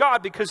language of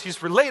God because he's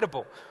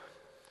relatable.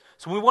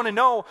 So we want to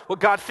know what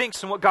God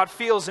thinks and what God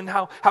feels and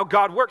how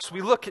God works.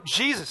 We look at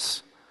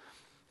Jesus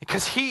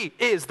because he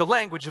is the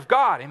language of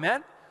God,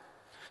 amen?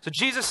 So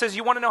Jesus says,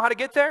 you want to know how to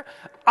get there?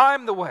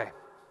 I'm the way.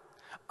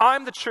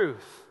 I'm the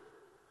truth.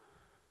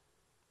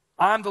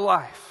 I'm the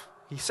life.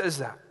 He says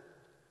that.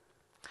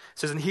 It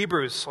says in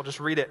Hebrews, I'll just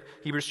read it.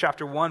 Hebrews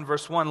chapter 1,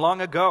 verse 1.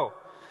 Long ago,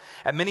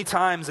 at many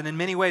times and in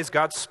many ways,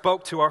 God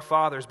spoke to our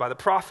fathers by the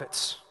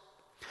prophets.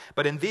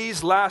 But in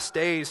these last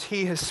days,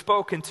 he has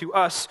spoken to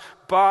us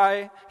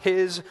by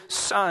his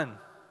Son,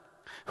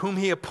 whom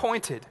he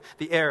appointed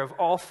the heir of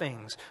all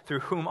things,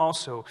 through whom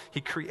also he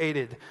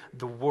created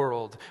the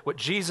world. What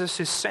Jesus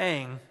is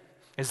saying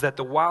is that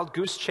the wild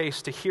goose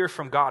chase to hear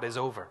from God is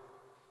over.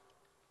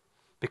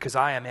 Because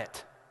I am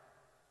it.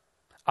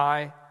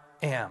 I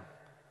am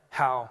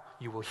how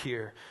you will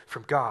hear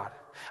from God.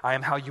 I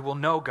am how you will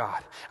know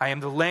God. I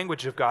am the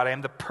language of God. I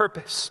am the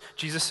purpose.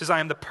 Jesus says, I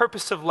am the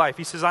purpose of life.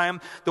 He says, I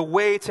am the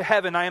way to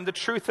heaven. I am the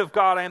truth of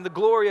God. I am the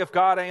glory of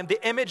God. I am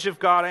the image of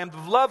God. I am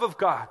the love of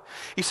God.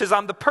 He says,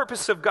 I'm the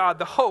purpose of God,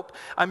 the hope.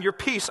 I'm your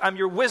peace. I'm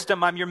your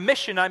wisdom. I'm your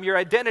mission. I'm your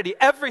identity.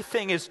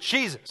 Everything is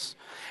Jesus.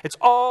 It's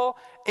all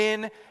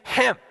in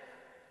him.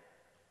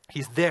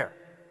 He's there.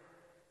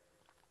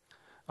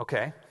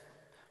 Okay,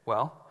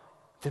 well,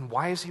 then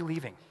why is he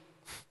leaving?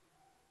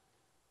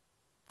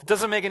 It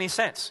doesn't make any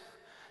sense.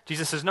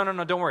 Jesus says, no,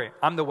 don't worry.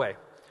 I'm the way.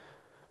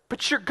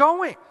 But you're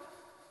going.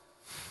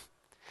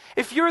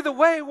 If you're the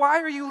way,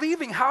 why are you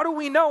leaving? How do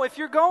we know if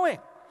you're going?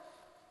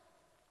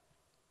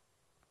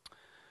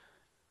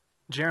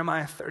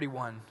 Jeremiah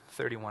 31.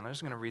 I'm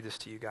just going to read this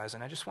to you guys,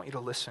 and I just want you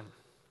to listen.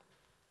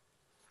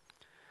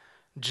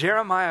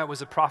 Jeremiah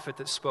was a prophet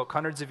that spoke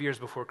hundreds of years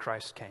before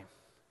Christ came.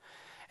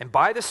 And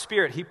by the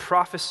Spirit, he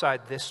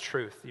prophesied this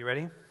truth. You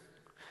ready?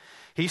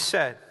 He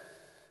said,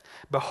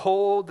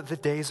 behold, the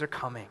days are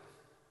coming,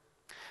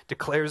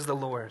 declares the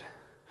Lord,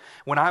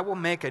 when I will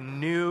make a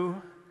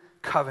new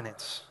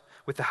covenant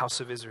with the house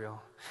of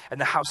Israel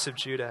and the house of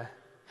Judah.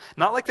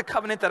 Not like the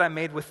covenant that I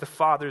made with the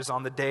fathers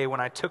on the day when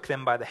I took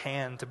them by the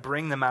hand to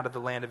bring them out of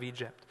the land of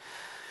Egypt.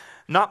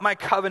 Not my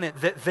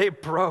covenant that they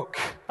broke.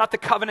 Not the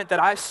covenant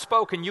that I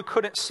spoke and you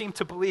couldn't seem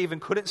to believe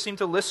and couldn't seem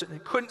to listen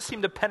and couldn't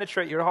seem to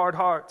penetrate your hard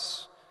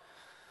hearts.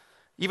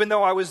 Even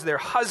though I was their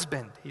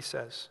husband, he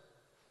says.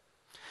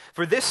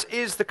 For this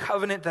is the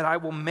covenant that I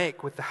will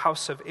make with the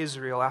house of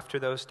Israel after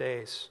those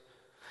days.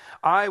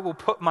 I will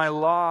put my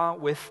law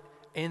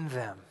within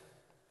them.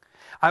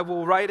 I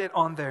will write it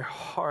on their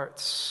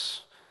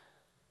hearts.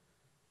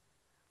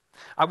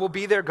 I will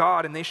be their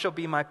God, and they shall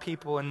be my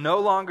people, and no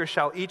longer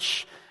shall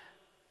each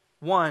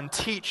one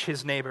teach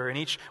his neighbor, and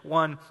each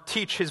one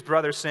teach his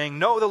brother, saying,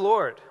 Know the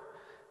Lord,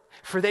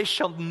 for they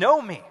shall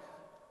know me.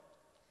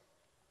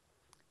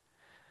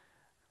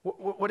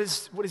 What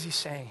is he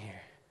saying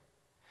here?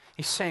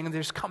 He's saying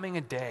there's coming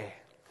a day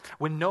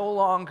when no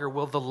longer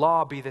will the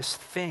law be this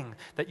thing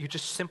that you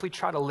just simply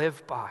try to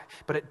live by,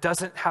 but it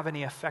doesn't have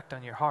any effect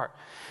on your heart.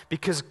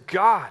 Because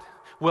God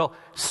will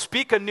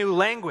speak a new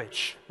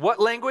language. What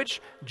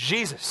language?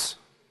 Jesus.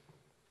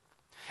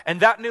 And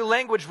that new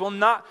language will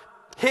not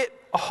hit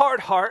a hard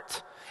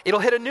heart. It'll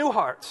hit a new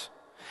heart.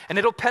 And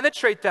it'll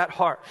penetrate that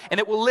heart. And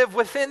it will live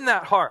within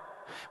that heart.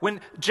 When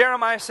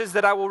Jeremiah says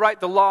that I will write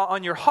the law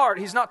on your heart,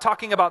 he's not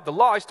talking about the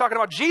law. He's talking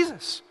about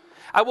Jesus.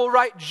 I will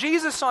write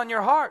Jesus on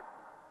your heart.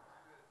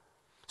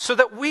 So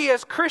that we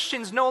as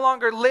Christians no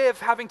longer live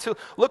having to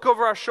look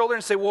over our shoulder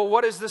and say, well,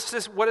 what does this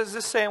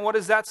say, and what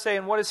does that say,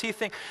 and what does he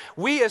think?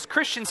 We as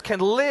Christians can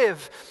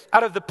live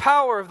out of the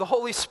power of the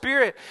Holy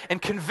Spirit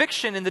and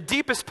conviction in the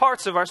deepest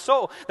parts of our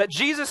soul. That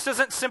Jesus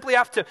doesn't simply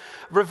have to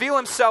reveal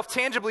himself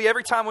tangibly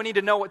every time we need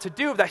to know what to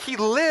do, that he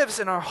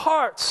lives in our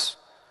hearts,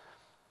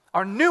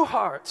 our new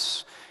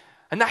hearts.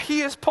 And that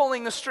he is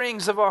pulling the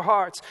strings of our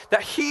hearts.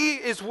 That he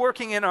is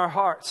working in our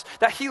hearts.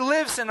 That he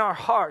lives in our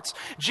hearts.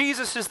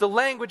 Jesus is the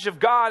language of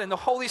God, and the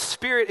Holy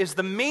Spirit is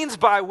the means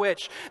by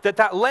which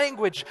that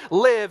language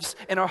lives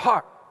in our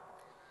heart.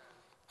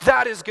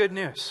 That is good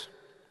news.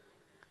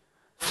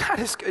 That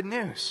is good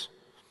news.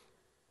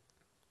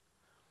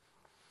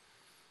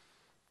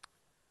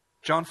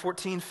 John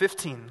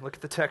 14:15, look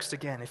at the text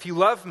again. If you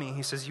love me,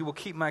 he says, you will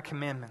keep my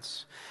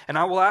commandments. And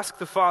I will ask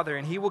the Father,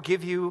 and he will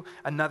give you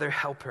another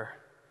helper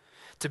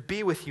to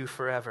be with you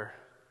forever.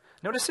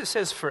 Notice it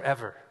says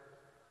forever.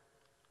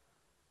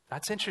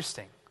 That's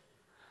interesting.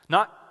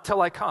 Not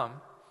till I come,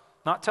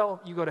 not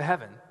till you go to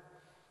heaven,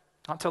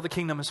 not till the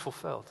kingdom is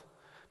fulfilled,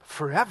 but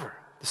forever.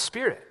 The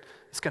Spirit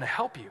is going to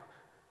help you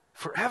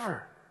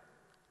forever.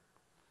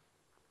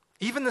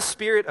 Even the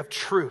Spirit of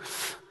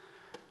truth.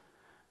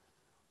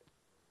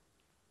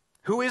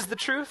 Who is the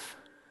truth?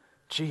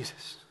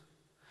 Jesus.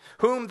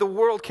 Whom the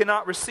world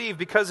cannot receive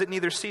because it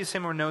neither sees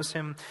him or knows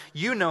him.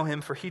 You know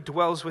him, for he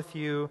dwells with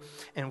you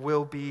and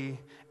will be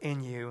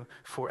in you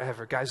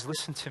forever. Guys,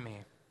 listen to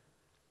me.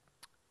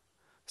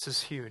 This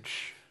is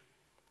huge.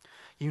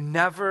 You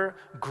never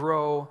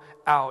grow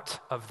out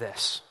of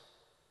this.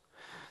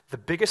 The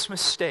biggest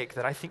mistake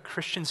that I think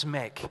Christians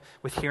make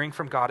with hearing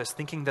from God is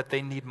thinking that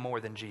they need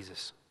more than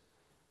Jesus.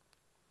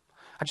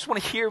 I just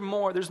want to hear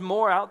more. There's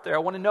more out there. I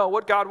want to know,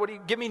 what do you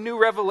give me new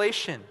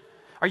revelation?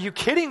 Are you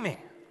kidding me?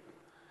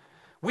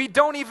 We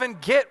don't even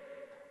get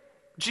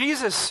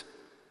Jesus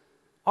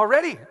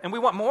already, and we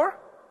want more?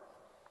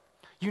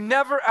 You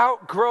never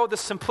outgrow the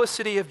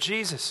simplicity of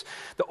Jesus.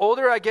 The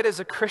older I get as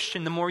a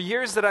Christian, the more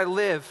years that I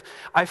live,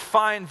 I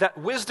find that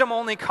wisdom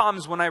only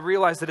comes when I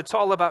realize that it's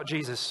all about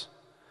Jesus.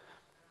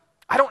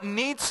 I don't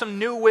need some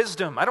new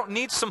wisdom. I don't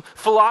need some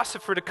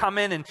philosopher to come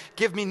in and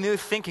give me new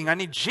thinking. I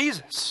need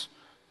Jesus.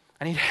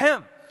 I need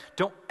him.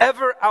 Don't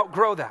ever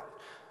outgrow that.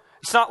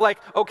 It's not like,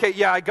 okay,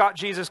 yeah, I got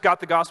Jesus, got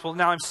the gospel,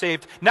 now I'm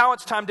saved. Now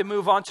it's time to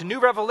move on to new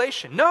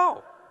revelation.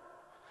 No.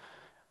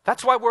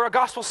 That's why we're a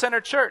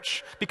gospel-centered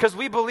church, because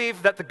we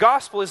believe that the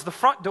gospel is the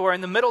front door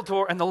and the middle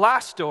door and the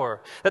last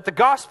door. That the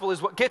gospel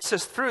is what gets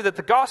us through, that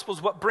the gospel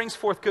is what brings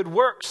forth good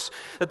works,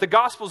 that the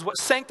gospel is what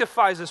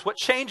sanctifies us, what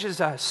changes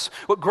us,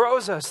 what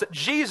grows us, that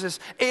Jesus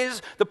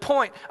is the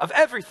point of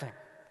everything.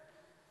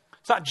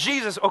 It's not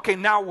Jesus, okay,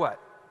 now what?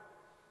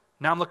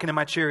 Now I'm looking at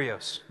my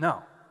Cheerios.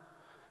 No.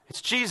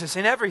 It's Jesus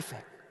in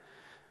everything.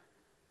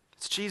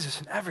 It's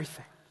Jesus in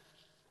everything.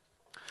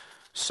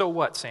 So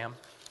what, Sam?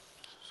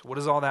 So what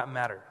does all that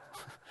matter?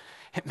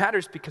 It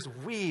matters because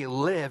we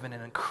live in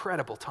an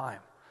incredible time.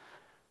 Have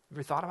you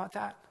ever thought about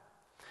that?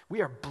 We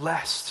are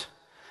blessed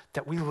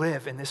that we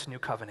live in this new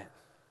covenant,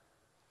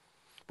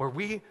 where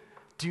we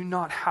do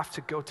not have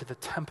to go to the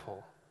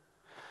temple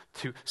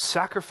to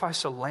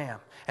sacrifice a lamb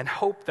and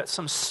hope that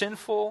some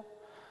sinful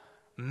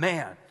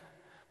man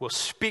will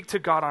speak to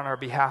God on our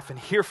behalf and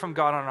hear from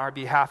God on our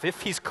behalf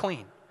if he's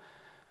clean.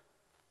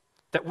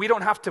 That we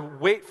don't have to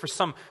wait for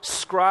some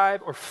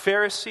scribe or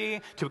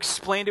Pharisee to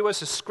explain to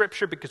us a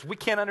scripture because we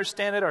can't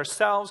understand it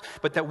ourselves,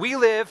 but that we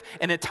live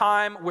in a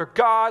time where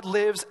God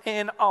lives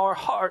in our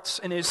hearts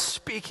and is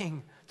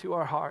speaking to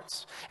our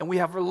hearts. And we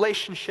have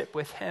relationship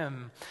with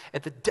him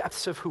at the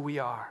depths of who we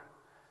are.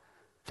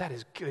 That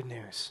is good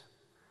news.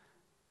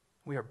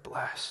 We are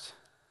blessed.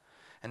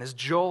 And as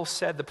Joel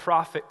said, the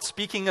prophet,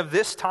 speaking of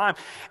this time,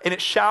 and it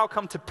shall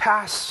come to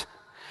pass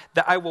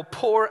that I will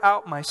pour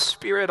out my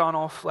Spirit on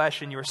all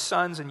flesh, and your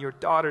sons and your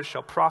daughters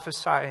shall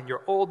prophesy, and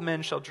your old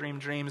men shall dream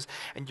dreams,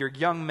 and your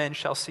young men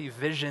shall see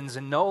visions.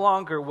 And no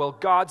longer will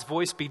God's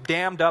voice be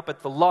dammed up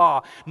at the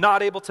law,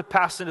 not able to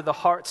pass into the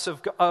hearts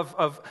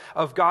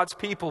of God's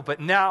people, but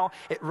now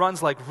it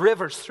runs like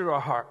rivers through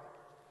our heart.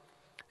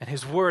 And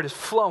his word is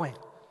flowing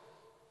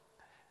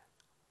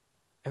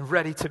and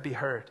ready to be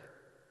heard.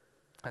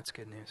 That's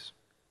good news.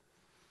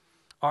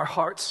 Our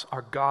hearts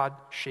are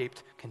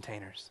God-shaped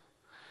containers.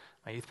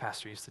 My youth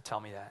pastor used to tell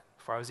me that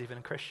before I was even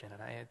a Christian,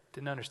 and I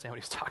didn't understand what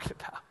he was talking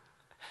about.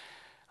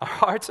 Our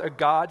hearts are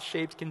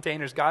God-shaped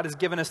containers. God has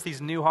given us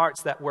these new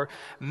hearts that were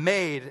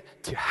made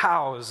to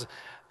house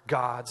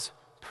God's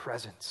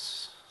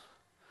presence.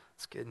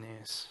 That's good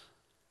news.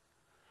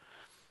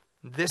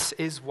 This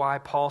is why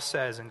Paul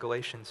says in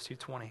Galatians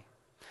 2:20,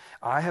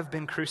 I have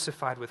been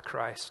crucified with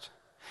Christ,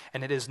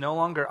 and it is no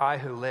longer I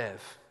who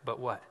live, but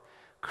what?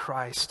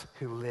 Christ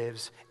who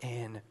lives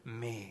in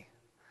me.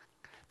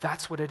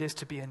 That's what it is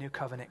to be a new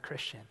covenant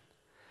Christian.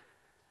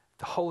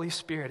 The Holy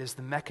Spirit is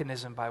the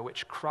mechanism by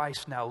which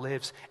Christ now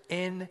lives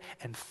in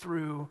and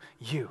through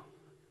you.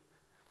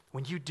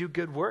 When you do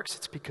good works,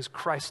 it's because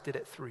Christ did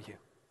it through you.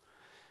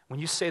 When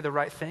you say the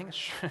right thing,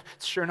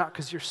 it's sure not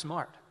because you're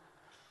smart.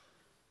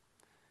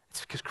 It's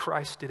because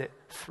Christ did it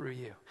through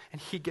you, and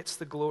he gets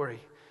the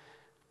glory.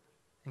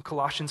 In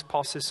Colossians,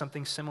 Paul says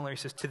something similar. He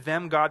says, to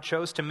them God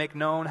chose to make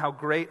known how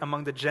great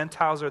among the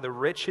Gentiles are the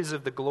riches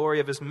of the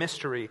glory of his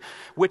mystery,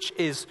 which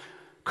is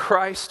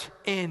Christ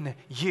in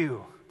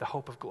you, the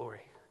hope of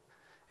glory.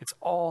 It's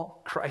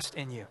all Christ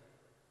in you.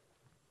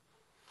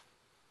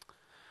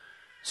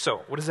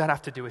 So, what does that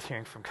have to do with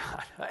hearing from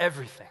God?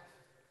 Everything.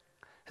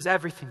 It has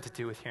everything to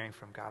do with hearing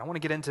from God. I want to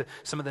get into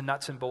some of the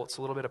nuts and bolts,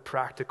 a little bit of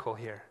practical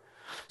here.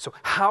 So,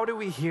 how do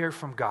we hear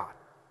from God?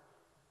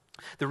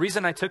 The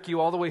reason I took you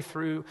all the way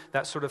through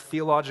that sort of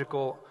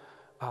theological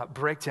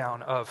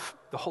breakdown of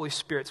the Holy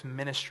Spirit's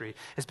ministry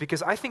is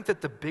because I think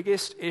that the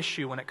biggest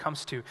issue when it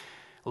comes to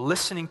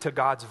listening to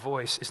God's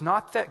voice is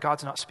not that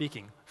God's not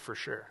speaking, for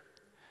sure.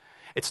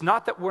 It's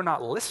not that we're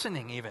not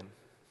listening even,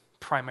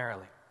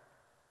 primarily.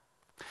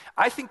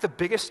 I think the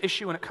biggest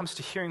issue when it comes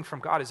to hearing from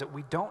God is that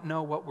we don't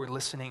know what we're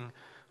listening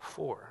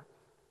for.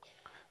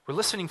 We're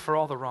listening for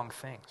all the wrong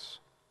things.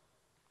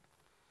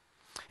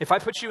 If I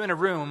put you in a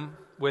room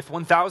with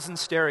 1,000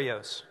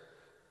 stereos,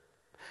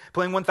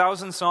 playing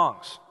 1,000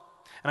 songs,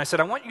 and I said,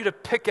 I want you to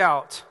pick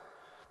out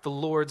the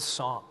Lord's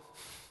song.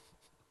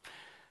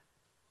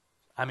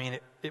 I mean,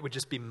 it would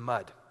just be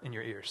mud in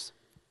your ears.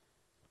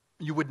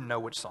 You wouldn't know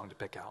which song to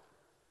pick out.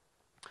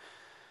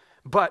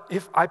 But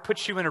if I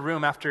put you in a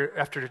room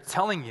after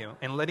telling you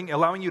and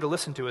allowing you to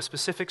listen to a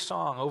specific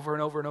song over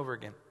and over and over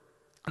again,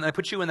 and I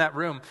put you in that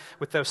room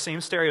with those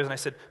same stereos, and I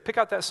said, pick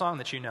out that song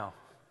that you know.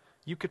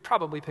 You could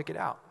probably pick it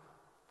out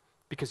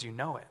because you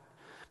know it,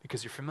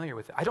 because you're familiar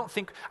with it. I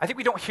think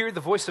we don't hear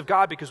the voice of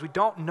God because we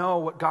don't know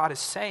what God is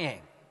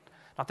saying.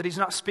 Not that he's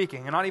not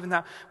speaking, and not even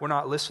that we're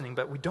not listening,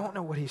 but we don't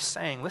know what he's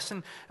saying.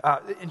 Listen,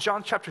 in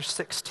John chapter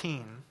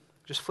 16,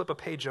 just flip a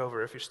page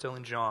over if you're still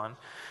in John.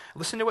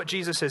 Listen to what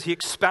Jesus says. He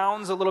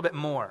expounds a little bit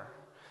more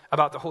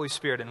about the Holy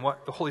Spirit and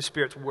what the Holy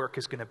Spirit's work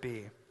is going to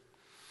be.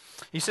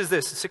 He says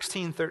this,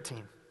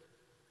 16:13.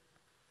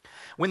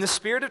 When the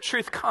Spirit of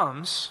truth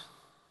comes,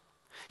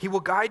 he will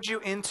guide you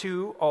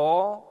into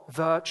all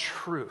the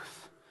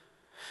truth.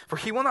 For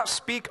he will not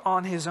speak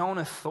on his own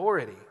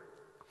authority,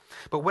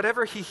 but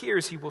whatever he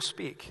hears, he will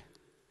speak.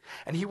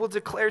 And he will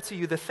declare to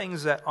you the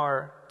things that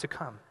are to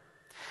come.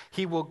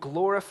 He will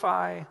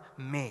glorify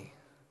me,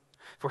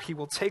 for he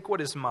will take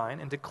what is mine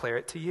and declare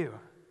it to you.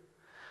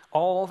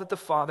 All that the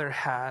Father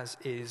has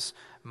is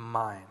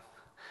mine.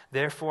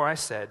 Therefore I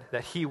said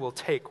that he will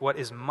take what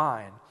is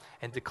mine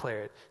and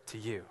declare it to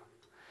you.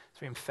 It's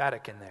very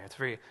emphatic in there.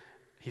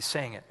 He's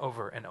saying it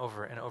over and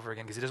over and over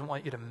again because he doesn't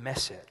want you to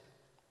miss it.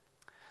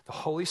 The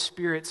Holy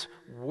Spirit's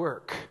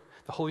work,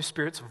 the Holy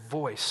Spirit's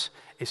voice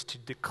is to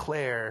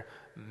declare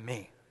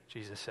me,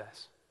 Jesus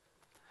says.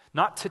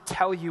 Not to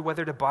tell you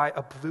whether to buy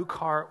a blue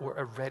car or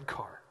a red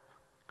car.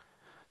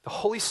 The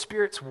Holy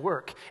Spirit's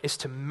work is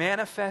to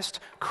manifest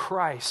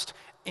Christ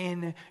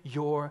in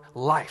your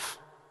life,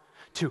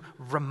 to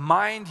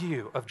remind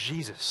you of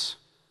Jesus.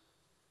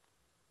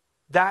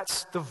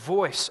 That's the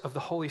voice of the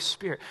Holy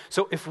Spirit.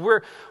 So if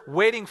we're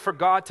waiting for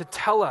God to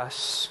tell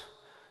us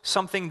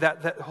something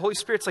that the Holy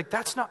Spirit's like,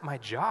 that's not my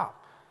job.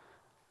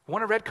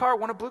 Want a red car?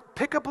 Want a blue?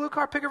 Pick a blue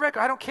car, pick a red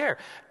car. I don't care.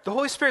 The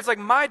Holy Spirit's like,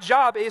 my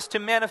job is to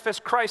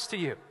manifest Christ to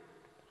you.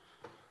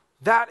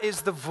 That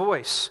is the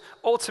voice.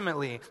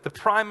 Ultimately, the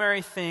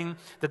primary thing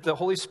that the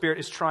Holy Spirit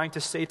is trying to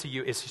say to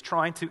you is he's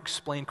trying to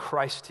explain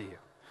Christ to you.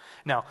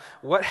 Now,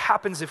 what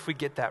happens if we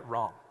get that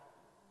wrong?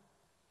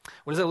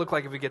 What does it look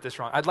like if we get this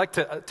wrong? I'd like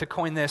to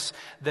coin this,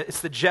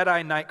 it's the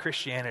Jedi Knight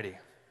Christianity.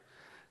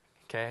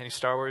 Okay, any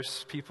Star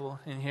Wars people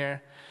in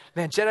here?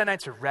 Man, Jedi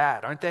Knights are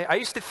rad, aren't they? I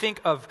used to think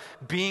of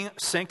being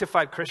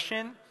sanctified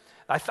Christian,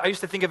 I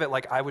used to think of it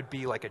like I would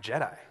be like a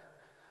Jedi.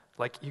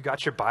 Like you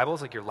got your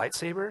Bibles, like your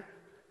lightsaber,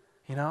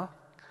 you know?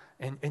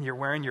 and you're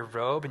wearing your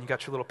robe and you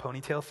got your little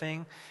ponytail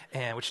thing,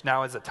 and which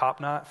now is a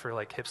top knot for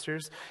like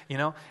hipsters,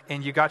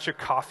 and you got your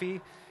coffee,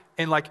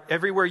 and like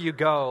everywhere you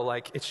go,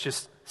 like it's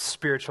just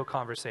spiritual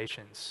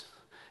conversations.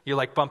 You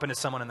like bump into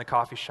someone in the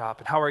coffee shop,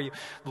 and how are you?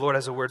 The Lord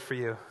has a word for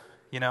you,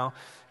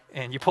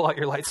 and you pull out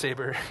your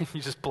lightsaber and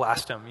you just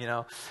blast them,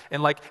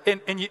 and like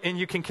and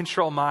you can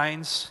control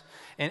minds.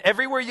 And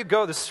everywhere you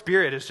go, the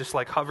Spirit is just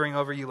like hovering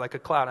over you like a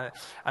cloud.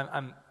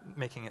 I'm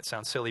making it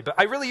sound silly, but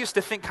I really used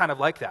to think kind of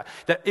like that.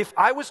 That if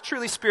I was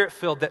truly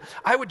Spirit-filled, that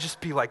I would just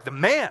be like the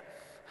man.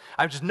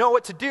 I would just know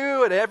what to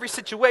do at every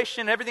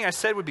situation. Everything I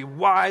said would be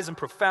wise and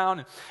profound.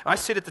 And I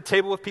sit at the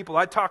table with people,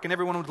 I'd talk, and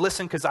everyone would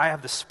listen because I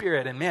have the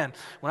Spirit. And man,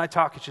 when I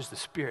talk, it's just the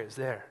Spirit is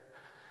there.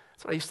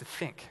 That's what I used to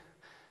think.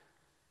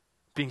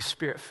 Being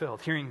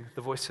Spirit-filled, hearing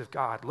the voice of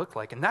God looked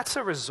like. And that's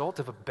a result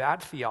of a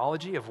bad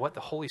theology of what the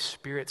Holy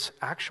Spirit's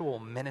actual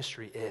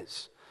ministry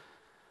is.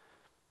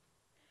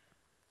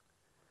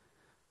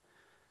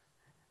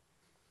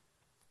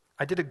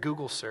 I did a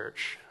Google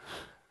search.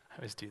 I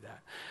always do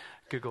that.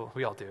 Google,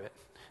 we all do it.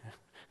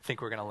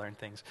 Think we're going to learn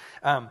things.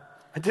 I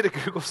did a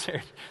Google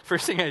search.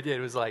 First thing I did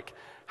was like,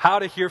 how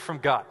to hear from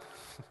God.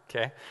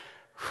 Okay?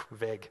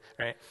 Vague,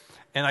 right?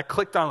 And I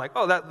clicked on like,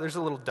 there's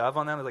a little dove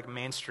on that, like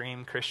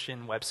mainstream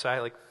Christian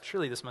website. Like,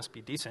 surely this must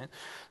be decent.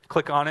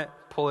 Click on it,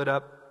 pull it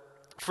up.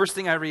 First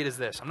thing I read is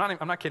this. I'm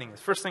not kidding you.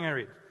 First thing I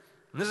read.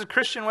 And this is a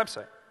Christian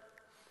website.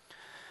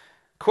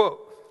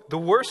 Quote, "The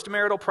worst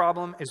marital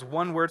problem is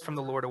one word from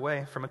the Lord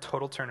away from a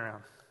total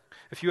turnaround.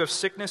 If you have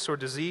sickness or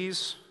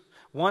disease,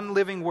 one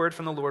living word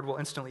from the Lord will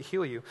instantly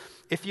heal you.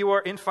 If you are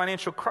in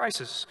financial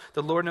crisis,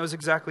 the Lord knows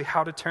exactly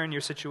how to turn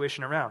your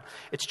situation around.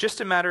 It's just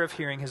a matter of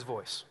hearing his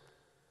voice."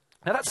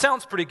 Now that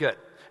sounds pretty good,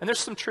 and there's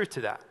some truth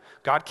to that.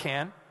 God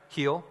can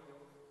heal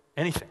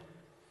anything.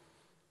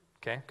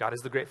 Okay, God is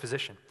the great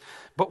physician.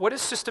 But what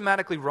is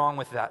systematically wrong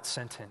with that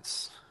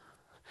sentence?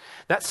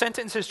 That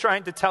sentence is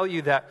trying to tell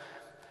you that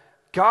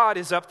God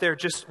is up there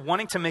just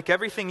wanting to make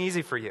everything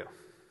easy for you.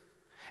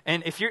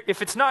 And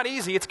if it's not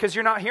easy, it's because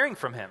you're not hearing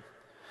from him.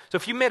 So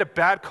if you made a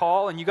bad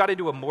call and you got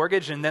into a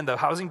mortgage and then the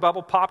housing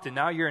bubble popped and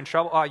now you're in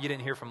trouble, you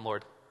didn't hear from the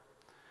Lord.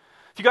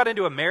 If you got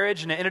into a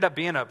marriage and it ended up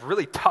being a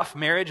really tough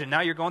marriage and now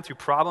you're going through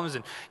problems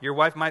and your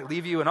wife might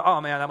leave you and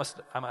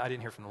I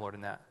didn't hear from the Lord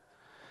in that.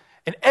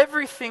 And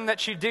everything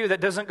that you do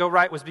that doesn't go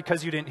right was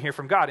because you didn't hear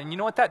from God. And you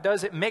know what that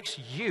does? It makes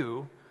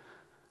you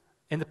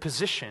in the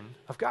position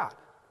of God.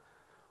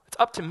 It's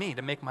up to me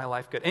to make my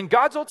life good. And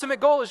God's ultimate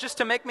goal is just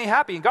to make me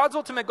happy. And God's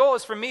ultimate goal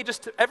is for me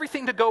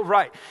everything to go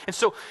right. And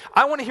so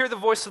I want to hear the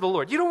voice of the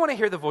Lord. You don't want to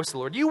hear the voice of the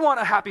Lord. You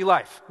want a happy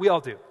life. We all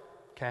do.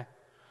 Okay?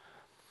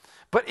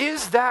 But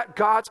is that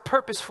God's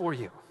purpose for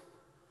you?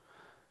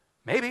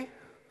 Maybe.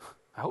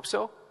 I hope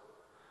so.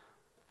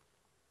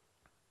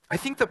 I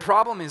think the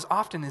problem is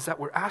that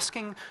we're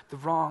asking the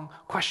wrong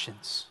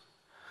questions.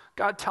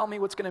 God, tell me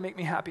what's going to make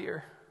me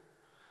happier.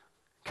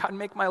 God,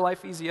 make my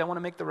life easy. I want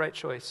to make the right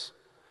choice.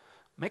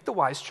 Make the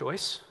wise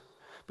choice.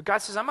 But God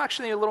says, I'm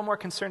actually a little more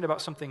concerned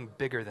about something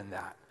bigger than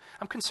that.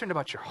 I'm concerned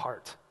about your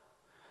heart.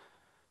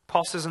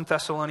 Paul says in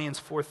Thessalonians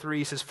 4:3,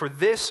 he says, "For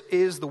this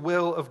is the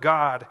will of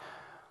God,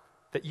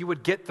 that you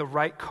would get the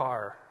right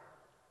car."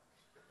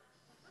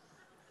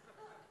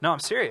 No, I'm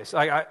serious.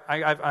 I'm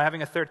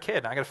having a third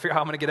kid. I got to figure out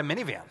how I'm going to get a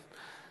minivan.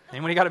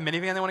 Anyone got a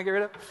minivan they want to get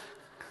rid of?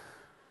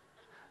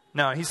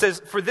 No, he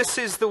says, "For this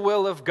is the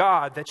will of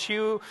God, that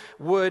you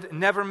would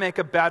never make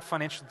a bad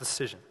financial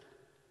decision.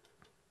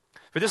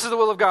 For this is the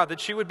will of God,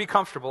 that you would be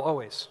comfortable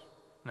always."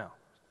 No,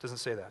 it doesn't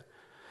say that.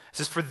 It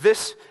says, "For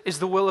this is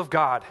the will of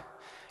God,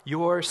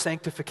 your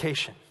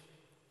sanctification."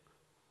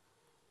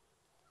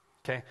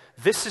 Okay,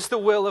 this is the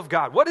will of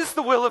God. What is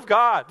the will of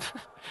God?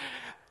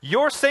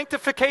 Your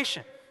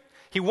sanctification.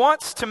 He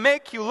wants to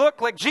make you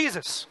look like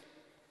Jesus.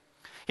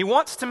 He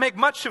wants to make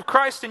much of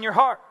Christ in your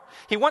heart.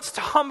 He wants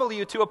to humble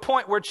you to a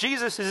point where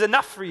Jesus is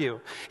enough for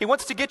you. He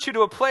wants to get you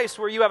to a place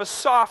where you have a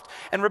soft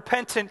and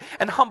repentant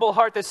and humble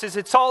heart that says,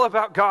 it's all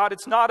about God,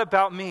 it's not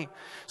about me.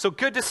 So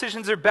good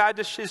decisions or bad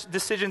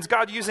decisions,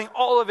 God using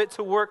all of it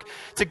to work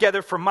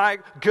together for my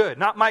good.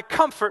 Not my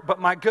comfort, but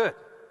my good.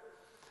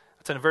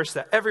 That's a verse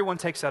that everyone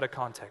takes out of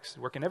context.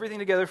 Working everything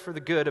together for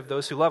the good of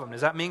those who love him.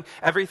 Does that mean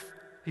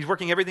he's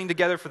working everything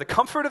together for the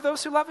comfort of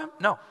those who love him?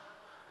 No.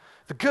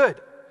 The good.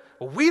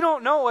 Well, we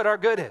don't know what our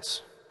good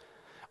is.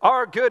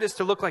 Our good is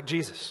to look like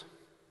Jesus.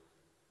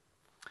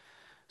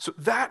 So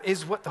that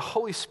is what the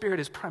Holy Spirit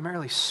is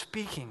primarily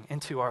speaking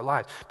into our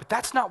lives. But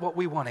that's not what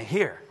we want to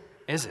hear,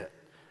 is it?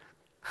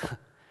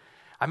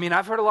 I mean,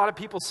 I've heard a lot of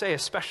people say,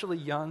 especially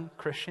young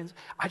Christians,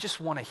 I just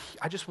want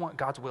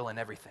God's will in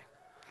everything.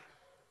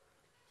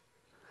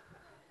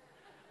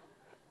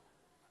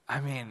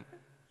 I mean,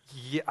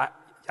 yeah,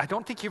 I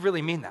don't think you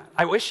really mean that.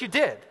 I wish you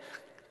did.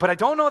 But I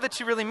don't know that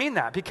you really mean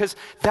that, because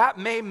that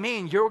may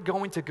mean you're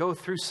going to go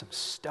through some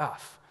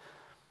stuff.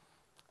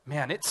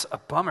 Man, it's a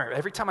bummer.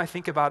 Every time I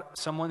think about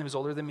someone who's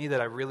older than me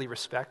that I really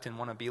respect and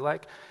want to be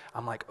like,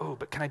 I'm like, oh,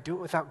 but can I do it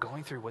without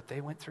going through what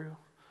they went through?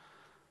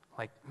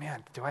 Like,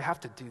 man, do I have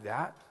to do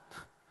that?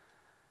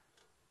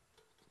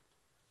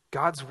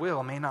 God's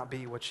will may not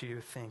be what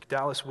you think.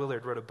 Dallas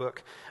Willard wrote a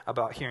book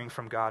about hearing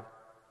from God.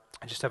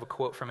 I just have a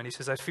quote from it. He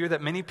says, "I fear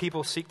that many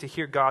people seek to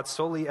hear God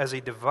solely as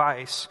a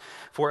device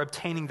for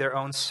obtaining their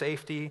own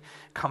safety,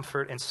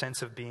 comfort, and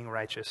sense of being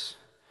righteous.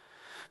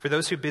 For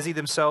those who busy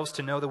themselves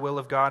to know the will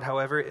of God,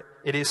 however,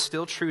 it is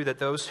still true that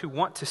those who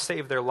want to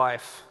save their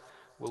life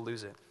will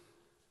lose it."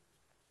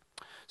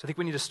 So I think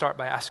we need to start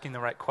by asking the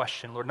right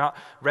question. Lord, not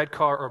red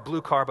car or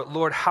blue car, but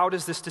Lord, how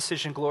does this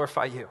decision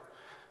glorify you?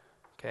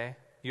 Okay?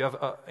 You have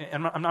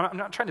I'm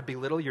not trying to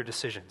belittle your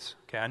decisions.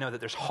 Okay? I know that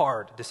there's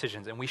hard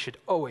decisions, and we should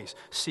always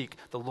seek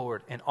the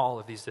Lord in all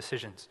of these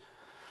decisions.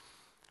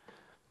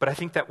 But I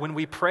think that when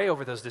we pray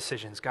over those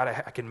decisions, God,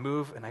 I can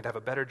move, and I'd have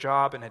a better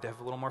job, and I'd have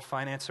a little more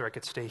finance, or I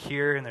could stay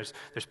here, and there's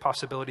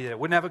possibility that I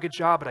wouldn't have a good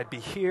job, but I'd be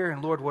here,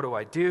 and Lord, what do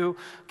I do?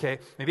 Okay,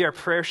 maybe our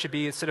prayer should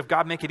be, instead of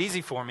God, make it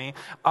easy for me,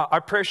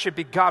 our prayer should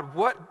be, God,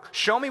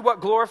 show me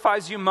what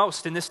glorifies you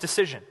most in this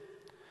decision.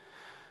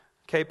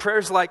 Okay,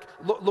 prayers like,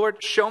 Lord,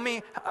 show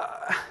me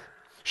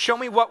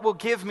what will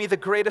give me the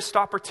greatest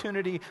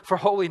opportunity for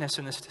holiness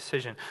in this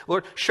decision.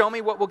 Lord, show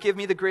me what will give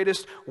me the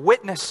greatest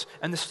witness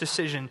in this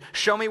decision.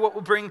 Show me what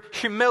will bring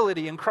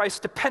humility and Christ's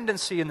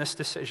dependency in this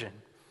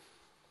decision.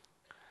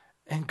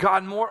 And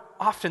God, more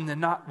often than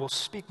not, will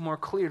speak more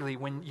clearly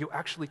when you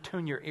actually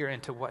tune your ear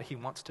into what he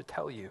wants to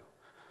tell you.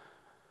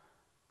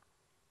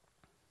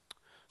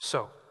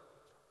 So,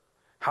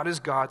 how does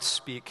God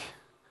speak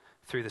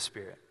through the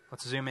Spirit?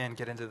 Let's zoom in,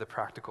 get into the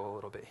practical a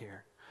little bit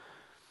here.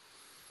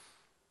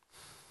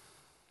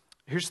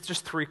 Here's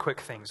just 3 quick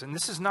things, and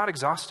this is not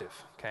exhaustive,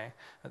 okay?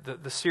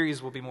 The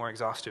series will be more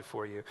exhaustive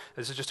for you.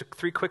 This is just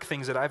 3 quick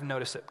things that I've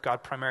noticed that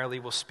God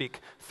primarily will speak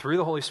through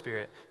the Holy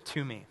Spirit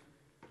to me.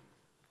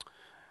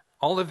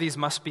 All of these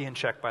must be in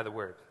check by the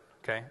Word,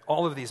 okay?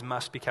 All of these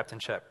must be kept in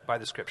check by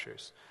the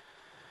Scriptures.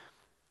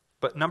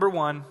 But number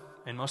 1,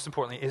 and most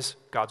importantly, is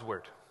God's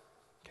Word,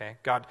 okay?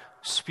 God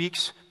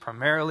speaks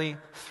primarily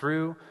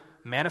through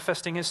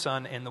manifesting his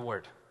Son in the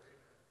Word,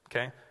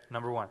 okay?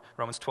 Number 1,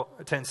 Romans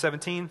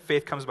 10:17,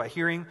 faith comes by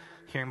hearing,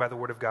 hearing by the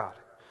word of God.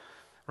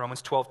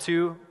 Romans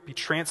 12:2, be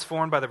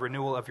transformed by the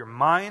renewal of your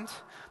mind,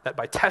 that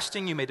by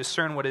testing you may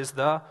discern what is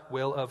the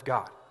will of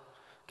God.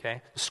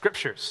 Okay, the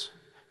Scriptures,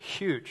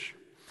 huge.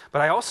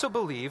 But I also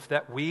believe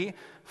that we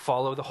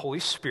follow the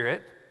Holy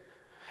Spirit,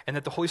 and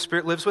that the Holy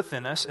Spirit lives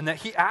within us, and that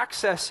he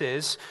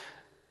accesses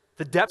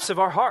the depths of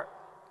our heart.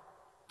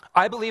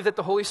 I believe that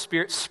the Holy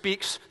Spirit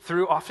speaks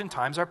through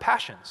oftentimes our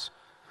passions.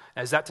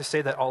 Is that to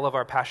say that all of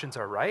our passions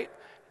are right?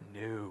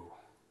 No.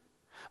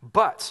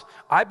 But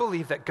I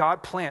believe that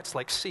God plants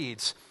like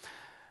seeds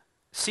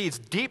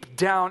deep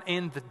down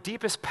in the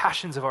deepest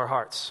passions of our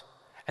hearts,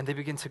 and they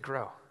begin to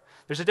grow.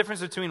 There's a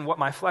difference between what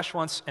my flesh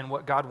wants and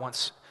what God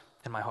wants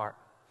in my heart.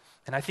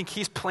 And I think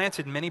he's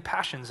planted many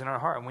passions in our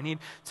heart, and we need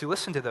to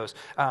listen to those.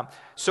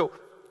 So,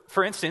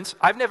 for instance,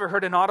 I've never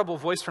heard an audible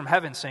voice from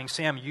heaven saying,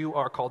 Sam, you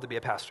are called to be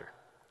a pastor.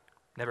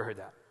 Never heard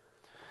that.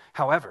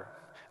 However,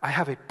 I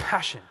have a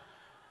passion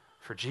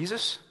for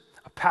Jesus,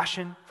 a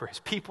passion for his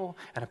people,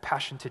 and a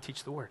passion to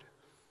teach the word.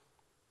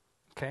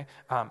 Okay?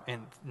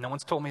 And no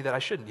one's told me that I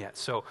shouldn't yet.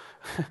 So,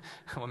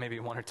 well, maybe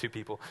 1 or 2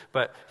 people.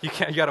 But you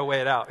got to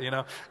weigh it out, you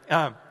know.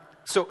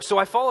 So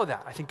I follow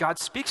that. I think God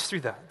speaks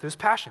through those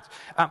passions.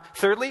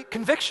 Thirdly,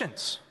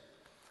 convictions.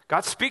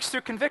 God speaks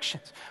through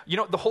convictions. You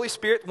know, the Holy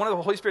Spirit, one of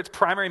the Holy Spirit's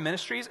primary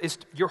ministries is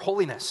your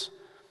holiness,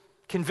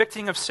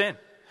 convicting of sin,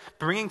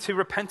 bringing to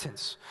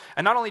repentance.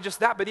 And not only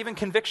just that, but even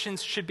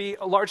convictions should be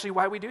largely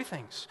why we do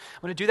things.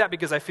 I'm going to do that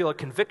because I feel a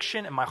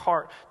conviction in my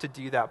heart to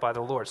do that by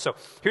the Lord. So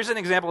here's an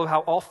example of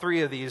how all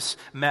 3 of these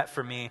met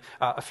for me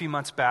a few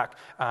months back,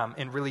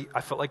 and really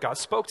I felt like God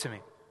spoke to me.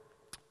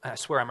 I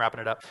swear I'm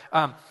wrapping it up.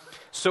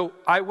 So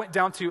I went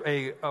down to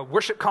a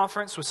worship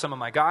conference with some of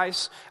my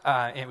guys,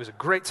 and it was a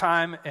great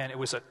time, and it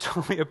was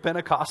totally a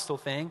Pentecostal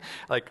thing,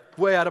 like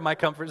way out of my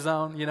comfort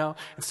zone, you know?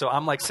 And so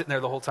I'm like sitting there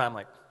the whole time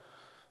like,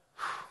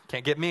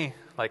 can't get me,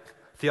 like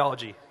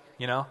theology,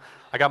 you know?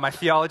 I got my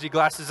theology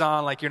glasses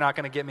on, like you're not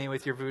going to get me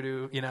with your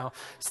voodoo, you know,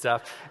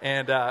 stuff.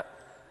 And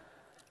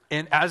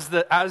as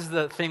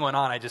the thing went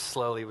on, I just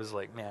slowly was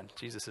like, man,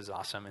 Jesus is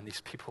awesome, and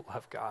these people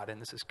love God,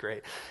 and this is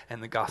great,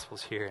 and the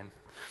gospel's here, and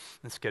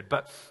it's good.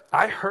 But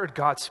I heard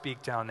God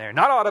speak down there,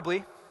 not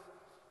audibly,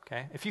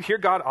 okay? If you hear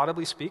God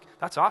audibly speak,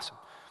 that's awesome.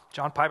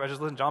 John Piper, I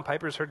just listened to John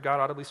Piper's heard God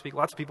audibly speak.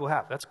 Lots of people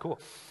have. That's cool.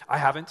 I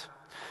haven't.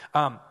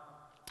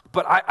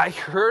 But I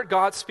heard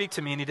God speak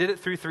to me, and he did it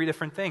through 3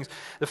 different things.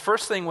 The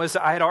first thing was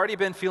I had already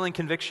been feeling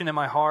conviction in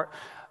my heart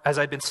as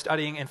I'd been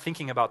studying and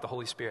thinking about the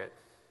Holy Spirit.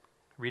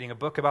 Reading a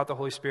book about the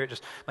Holy Spirit,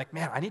 just like,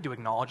 man, I need to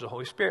acknowledge the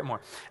Holy Spirit more.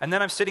 And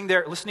then I'm sitting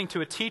there listening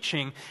to a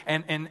teaching,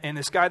 and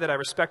this guy that I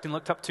respect and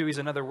looked up to, he's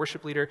another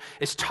worship leader,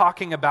 is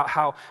talking about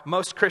how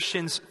most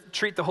Christians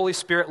treat the Holy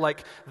Spirit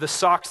like the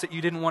socks that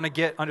you didn't want to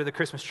get under the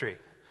Christmas tree.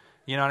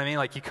 You know what I mean?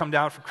 Like you come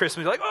down from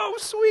Christmas, you're like, oh,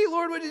 sweet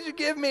Lord, what did you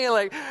give me?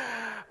 Like,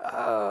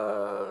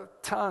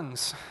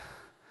 tongues.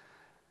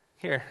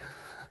 Here.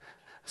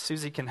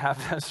 Susie can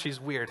have those. She's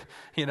weird,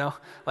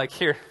 Like,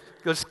 here,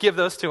 let's give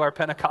those to our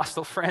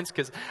Pentecostal friends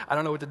because I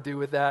don't know what to do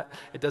with that.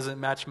 It doesn't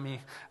match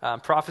me.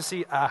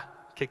 Prophecy,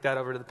 kick that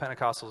over to the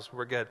Pentecostals.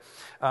 We're good.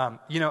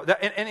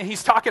 And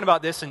he's talking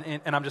about this,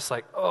 and I'm just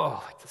like,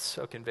 oh, that's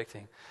so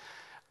convicting.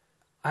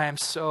 I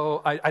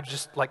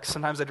just, like,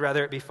 sometimes I'd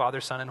rather it be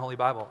Father, Son, and Holy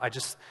Bible.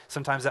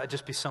 Sometimes that'd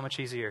just be so much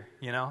easier,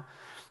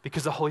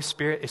 Because the Holy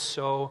Spirit is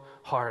so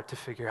hard to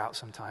figure out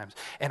sometimes.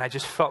 And I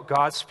just felt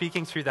God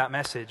speaking through that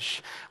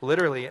message,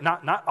 literally,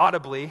 not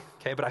audibly,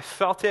 okay, but I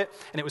felt it,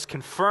 and it was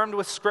confirmed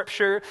with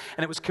Scripture,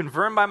 and it was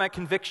confirmed by my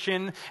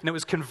conviction, and it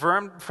was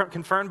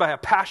confirmed by a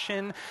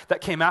passion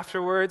that came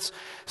afterwards.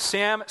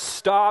 Sam,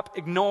 stop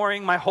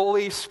ignoring my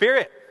Holy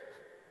Spirit.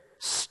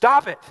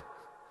 Stop it.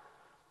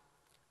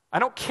 I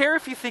don't care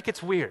if you think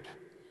it's weird.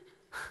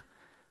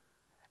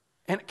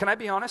 And can I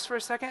be honest for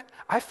a second?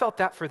 I felt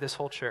that for this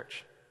whole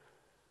church.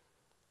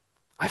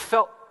 I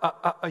felt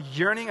a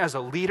yearning as a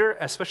leader,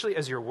 especially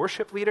as your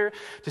worship leader,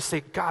 to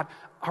say, God,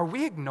 are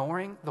we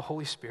ignoring the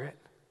Holy Spirit?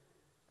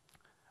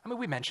 I mean,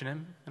 we mention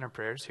him in our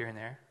prayers here and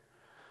there.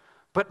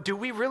 But do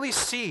we really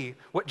see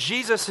what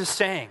Jesus is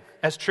saying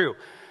as true?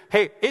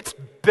 Hey, it's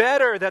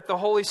better that the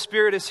Holy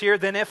Spirit is here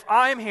than if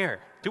I'm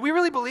here. Do we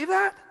really believe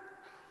that?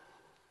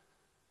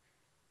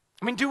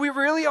 I mean, do we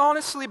really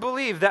honestly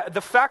believe that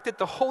the fact that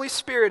the Holy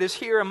Spirit is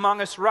here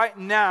among us right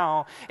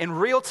now in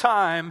real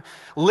time,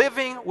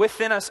 living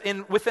within us,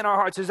 within our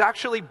hearts, is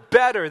actually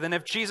better than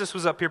if Jesus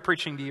was up here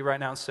preaching to you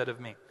right now instead of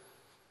me?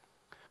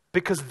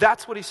 Because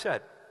that's what he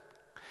said.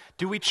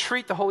 Do we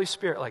treat the Holy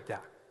Spirit like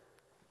that?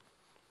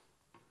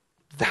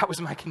 That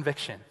was my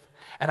conviction.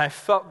 And I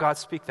felt God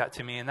speak that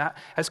to me, and that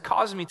has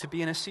caused me to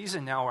be in a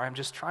season now where I'm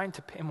just trying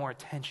to pay more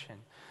attention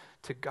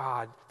to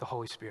God, the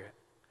Holy Spirit.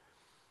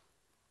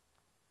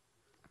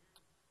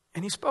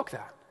 And he spoke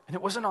that. And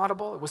it wasn't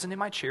audible. It wasn't in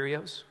my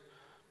Cheerios.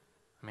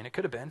 I mean, it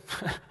could have been.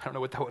 I don't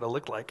know what that would have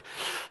looked like.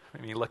 I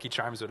mean, Lucky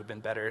Charms would have been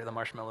better. The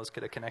marshmallows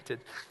could have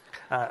connected.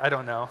 I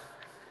don't know.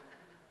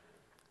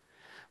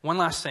 One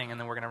last thing,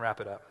 and then we're going to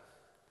wrap it up.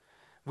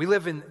 We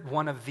live in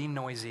one of the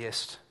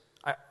noisiest,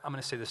 I'm going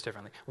to say this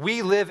differently.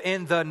 We live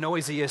in the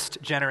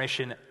noisiest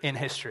generation in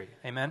history.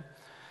 Amen?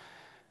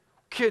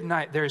 Good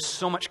night. There is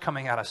so much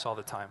coming at us all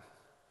the time.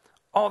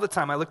 All the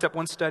time. I looked up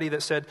one study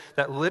that said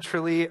that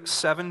literally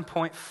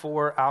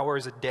 7.4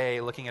 hours a day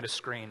looking at a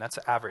screen. That's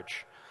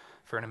average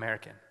for an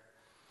American.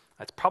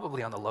 That's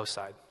probably on the low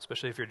side,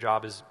 especially if your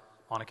job is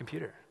on a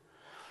computer.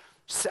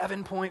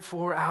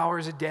 7.4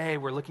 hours a day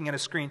we're looking at a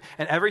screen.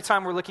 And every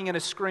time we're looking at a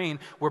screen,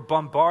 we're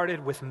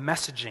bombarded with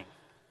messaging.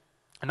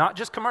 And not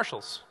just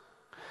commercials,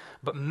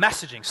 but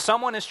messaging.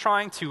 Someone is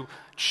trying to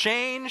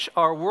change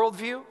our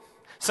worldview.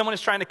 Someone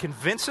is trying to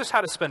convince us how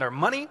to spend our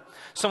money.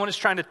 Someone is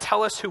trying to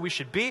tell us who we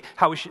should be,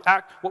 how we should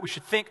act, what we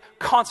should think,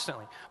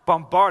 constantly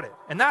bombarded.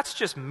 And that's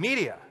just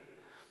media.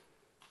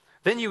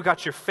 Then you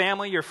got your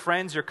family, your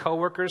friends, your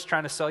coworkers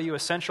trying to sell you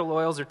essential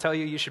oils or tell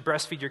you should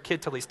breastfeed your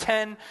kid till he's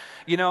 10,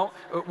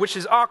 which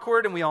is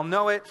awkward and we all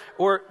know it.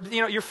 Or,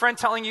 your friend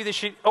telling you they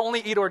should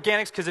only eat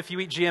organics because if you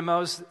eat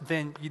GMOs,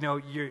 then,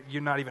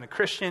 you're not even a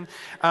Christian.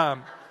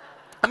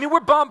 I mean,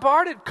 we're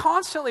bombarded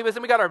constantly with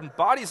them. We got our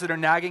bodies that are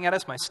nagging at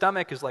us. My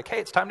stomach is like, hey,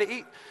 it's time to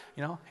eat.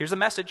 Here's a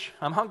message.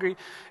 I'm hungry.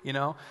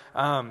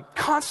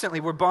 Constantly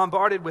we're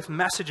bombarded with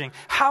messaging.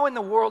 How in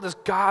the world is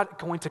God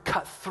going to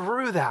cut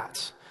through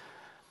that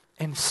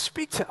and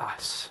speak to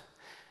us?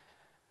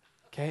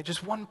 Okay,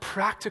 just one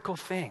practical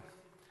thing.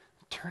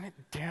 Turn it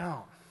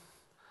down.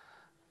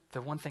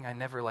 The one thing I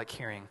never like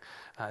hearing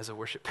as a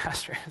worship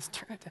pastor is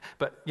turn it down.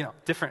 But,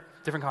 different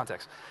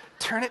context.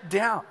 Turn it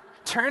down.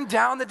 Turn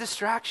down the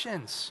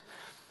distractions.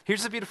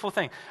 Here's the beautiful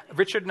thing.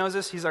 Richard knows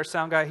this. He's our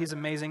sound guy. He's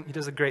amazing. He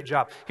does a great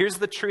job. Here's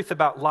the truth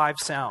about live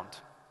sound,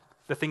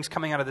 the things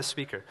coming out of the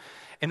speaker.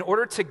 In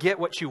order to get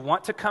what you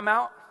want to come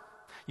out,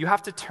 you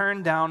have to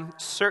turn down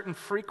certain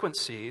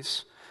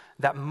frequencies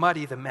that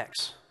muddy the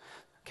mix.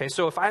 Okay,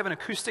 so if I have an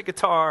acoustic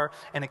guitar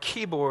and a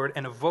keyboard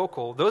and a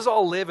vocal, those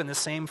all live in the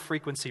same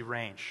frequency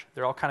range.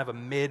 They're all kind of a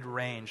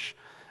mid-range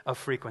of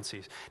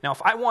frequencies. Now,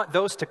 if I want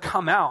those to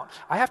come out,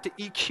 I have to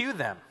EQ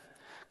them.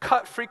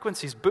 Cut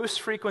frequencies,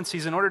 boost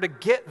frequencies in order to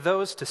get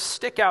those to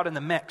stick out in the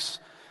mix.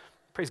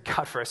 Praise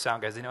God for our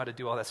sound guys. They know how to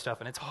do all that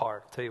stuff, and it's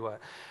hard, I'll tell you what.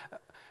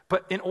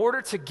 But in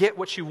order to get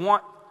what you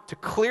want to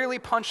clearly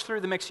punch through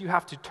the mix, you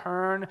have to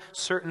turn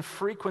certain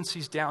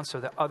frequencies down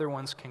so that other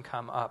ones can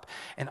come up.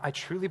 And I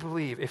truly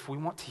believe if we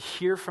want to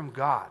hear from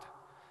God,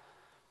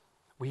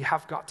 we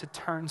have got to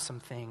turn some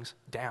things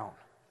down.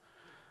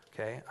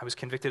 Okay? I was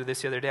convicted of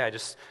this the other day. I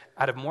just,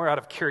 out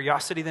of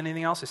curiosity than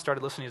anything else, I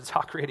started listening to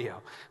talk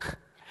radio.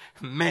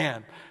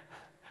 Man,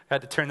 I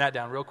had to turn that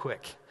down real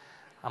quick.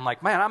 I'm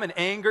like, man, I'm an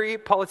angry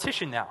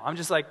politician now. I'm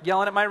just like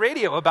yelling at my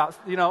radio about,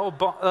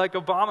 like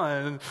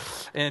Obama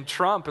and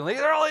Trump, and like,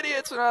 they're all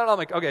idiots. And I'm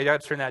like, okay, you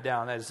got to turn that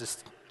down. That is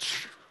just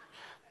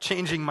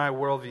changing my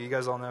worldview. You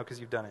guys all know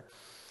because you've done it.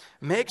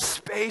 Make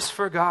space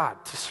for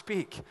God to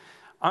speak.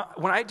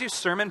 When I do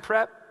sermon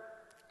prep,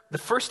 the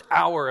first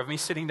hour of me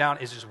sitting down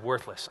is just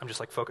worthless. I'm just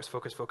like, focus.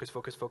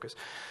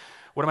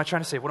 What am I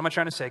trying to say? What am I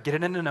trying to say? Get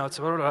it into notes.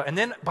 Blah, blah, blah. And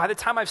then by the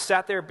time I've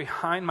sat there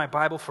behind my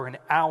Bible for an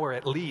hour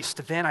at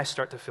least, then I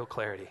start to feel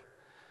clarity.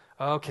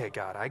 Okay,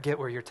 God, I get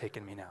where you're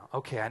taking me now.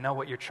 Okay, I know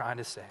what you're trying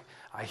to say.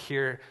 I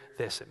hear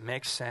this. It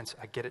makes sense.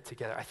 I get it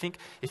together. I think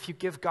if you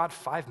give God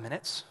 5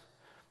 minutes,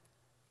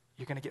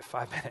 you're going to get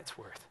 5 minutes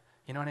worth.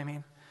 You know what I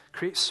mean?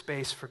 Create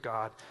space for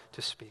God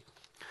to speak.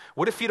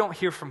 What if you don't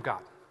hear from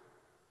God?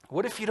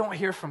 What if you don't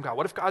hear from God?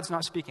 What if God's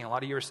not speaking? A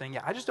lot of you are saying,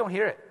 yeah, I just don't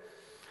hear it.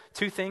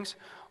 2 things.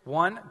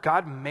 1,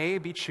 God may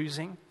be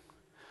choosing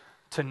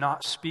to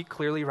not speak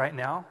clearly right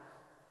now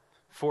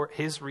for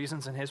his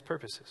reasons and his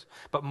purposes.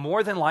 But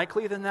more than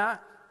likely than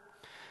that,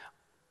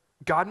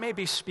 God may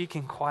be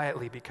speaking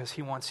quietly because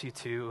he wants you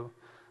to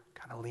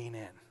kind of lean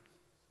in.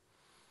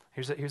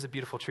 Here's a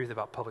beautiful truth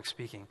about public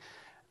speaking.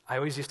 I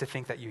always used to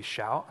think that you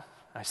shout.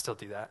 I still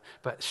do that.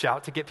 But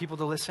shout to get people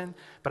to listen.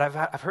 But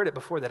I've heard it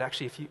before that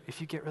actually if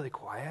you get really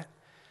quiet,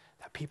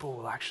 that people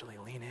will actually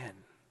lean in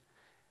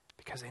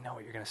because they know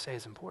what you're going to say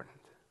is important.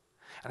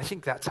 And I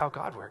think that's how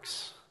God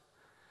works.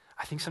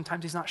 I think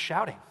sometimes he's not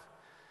shouting.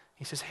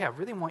 He says, hey, I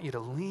really want you to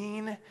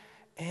lean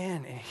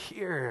in and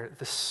hear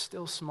the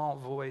still small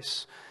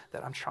voice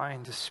that I'm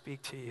trying to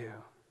speak to you.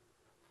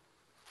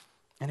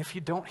 And if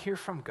you don't hear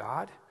from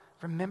God,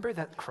 remember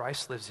that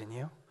Christ lives in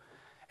you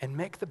and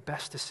make the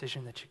best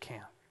decision that you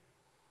can.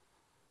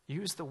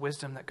 Use the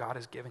wisdom that God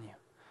has given you.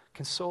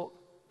 Consult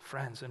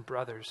friends and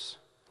brothers.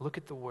 Look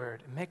at the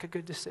word and make a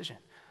good decision.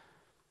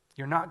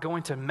 You're not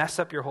going to mess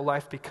up your whole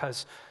life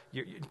because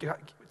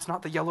it's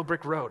not the yellow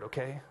brick road,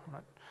 okay?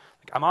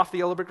 I'm off the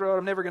yellow brick road.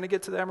 I'm never going to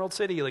get to the Emerald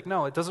City.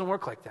 No, it doesn't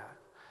work like that.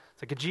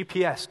 It's like a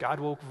GPS. God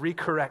will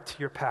recorrect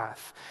your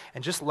path.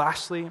 And just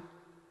lastly,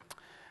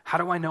 how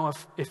do I know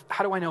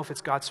if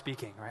it's God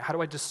speaking, right? How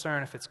do I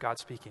discern if it's God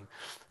speaking?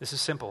 This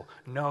is simple.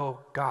 Know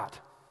God.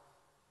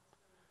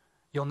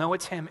 You'll know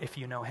it's him if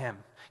you know him.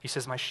 He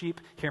says, my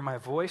sheep hear my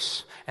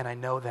voice and I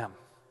know them.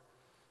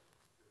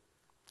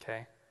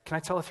 Okay? Can I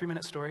tell a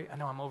 3-minute story? I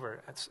know I'm over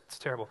it. It's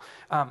terrible.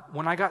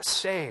 When I got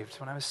saved,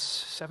 when I was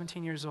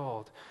 17 years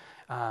old,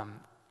 I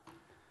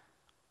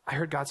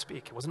heard God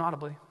speak. It wasn't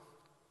audibly.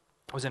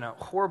 I was in a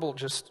horrible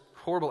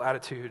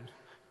attitude.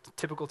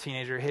 Typical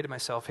teenager. Hated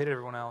myself. Hated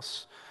everyone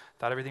else.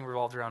 Thought everything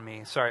revolved around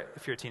me. Sorry,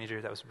 if you're a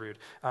teenager, that was rude.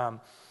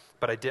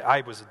 But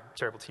I was a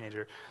terrible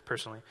teenager,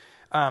 personally.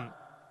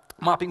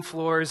 Mopping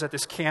floors at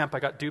this camp, I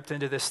got duped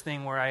into this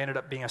thing where I ended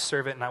up being a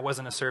servant, and I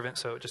wasn't a servant,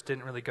 so it just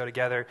didn't really go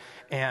together.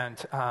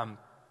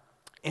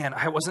 And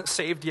I wasn't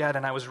saved yet,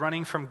 and I was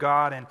running from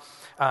God, and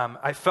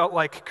I felt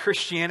like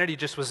Christianity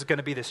just was going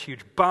to be this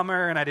huge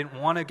bummer, and I didn't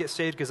want to get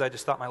saved because I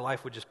just thought my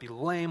life would just be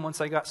lame once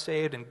I got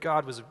saved, and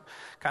God was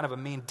kind of a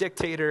mean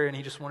dictator, and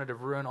he just wanted to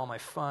ruin all my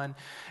fun.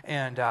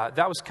 And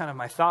that was kind of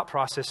my thought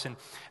process.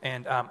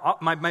 And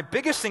my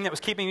biggest thing that was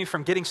keeping me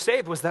from getting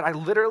saved was that I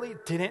literally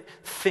didn't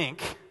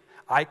think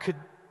I could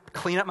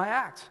clean up my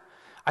act.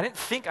 I didn't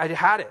think I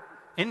had it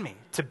in me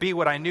to be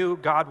what I knew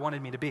God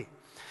wanted me to be.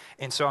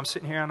 And so I'm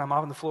sitting here and I'm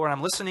on the floor and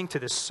I'm listening to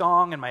this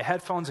song in my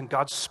headphones, and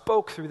God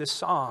spoke through this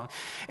song.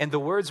 And the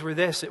words were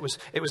this. It was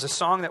a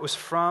song that was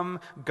from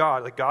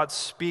God, like God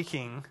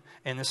speaking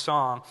in the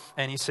song.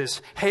 And he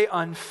says, hey,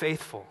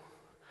 unfaithful.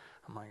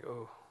 I'm like,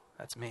 oh,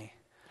 that's me.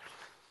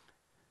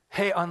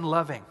 Hey,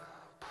 unloving.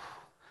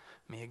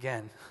 Me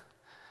again.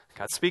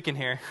 God's speaking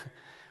here.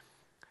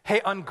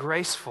 Hey,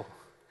 ungraceful.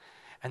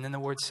 And then the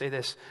words say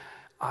this,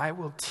 I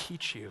will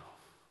teach you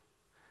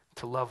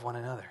to love one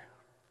another.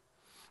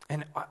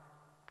 And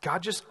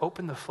God just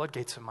opened the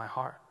floodgates of my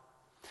heart.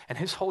 And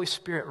his Holy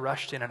Spirit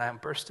rushed in and I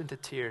burst into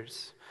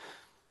tears.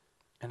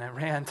 And I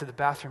ran to the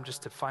bathroom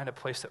just to find a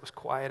place that was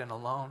quiet and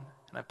alone.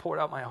 And I poured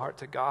out my heart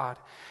to God.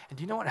 And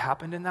do you know what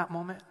happened in that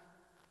moment?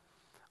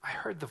 I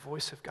heard the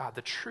voice of God,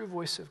 the true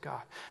voice of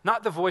God.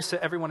 Not the voice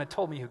that everyone had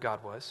told me who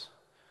God was.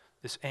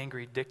 This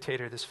angry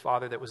dictator, this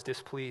father that was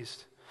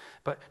displeased.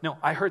 But no,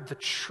 I heard the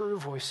true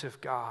voice of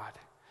God.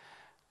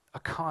 A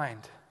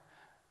kind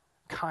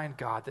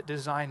God that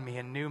designed me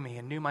and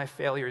knew my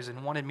failures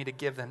and wanted me to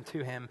give them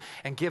to him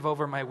and give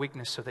over my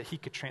weakness so that he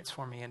could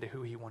transform me into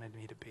who he wanted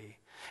me to be.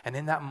 And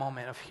in that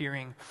moment of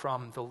hearing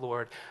from the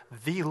Lord,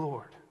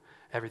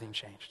 everything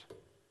changed.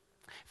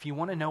 If you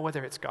want to know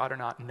whether it's God or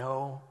not,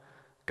 know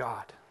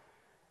God.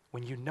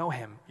 When you know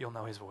him, you'll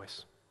know his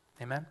voice.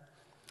 Amen?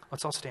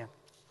 Let's all stand.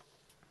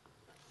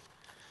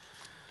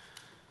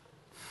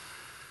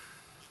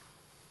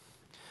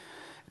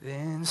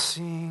 Then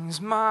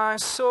sings my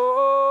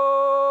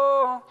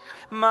soul,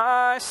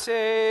 my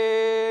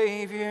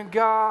Savior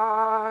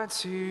God,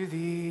 to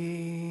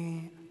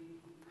thee.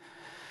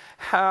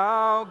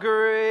 How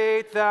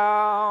great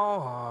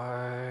thou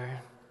art,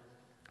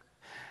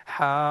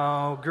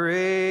 how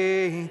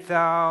great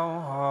thou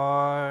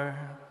art.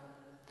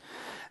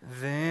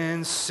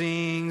 Then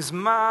sings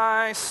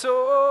my soul,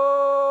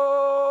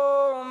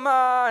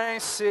 my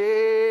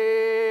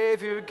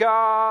Savior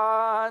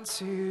God,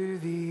 to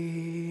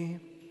thee.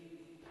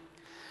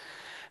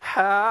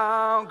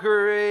 How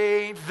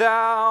great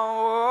thou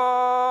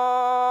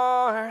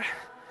art,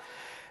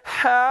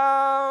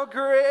 how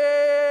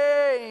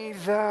great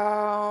thou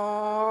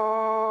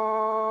art.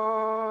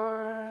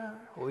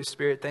 Holy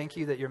Spirit, thank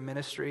you that your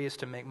ministry is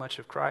to make much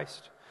of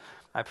Christ.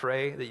 I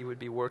pray that you would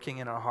be working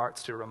in our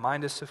hearts to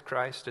remind us of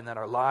Christ and that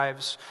our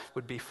lives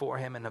would be for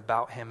him and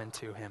about him and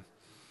to him.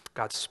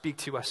 God, speak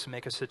to us and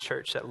make us a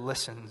church that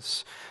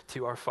listens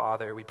to our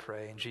Father, we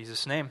pray. In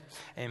Jesus' name,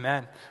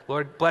 amen.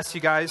 Lord, bless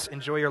you guys.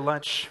 Enjoy your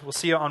lunch. We'll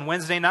see you on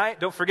Wednesday night.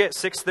 Don't forget,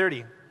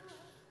 6:30.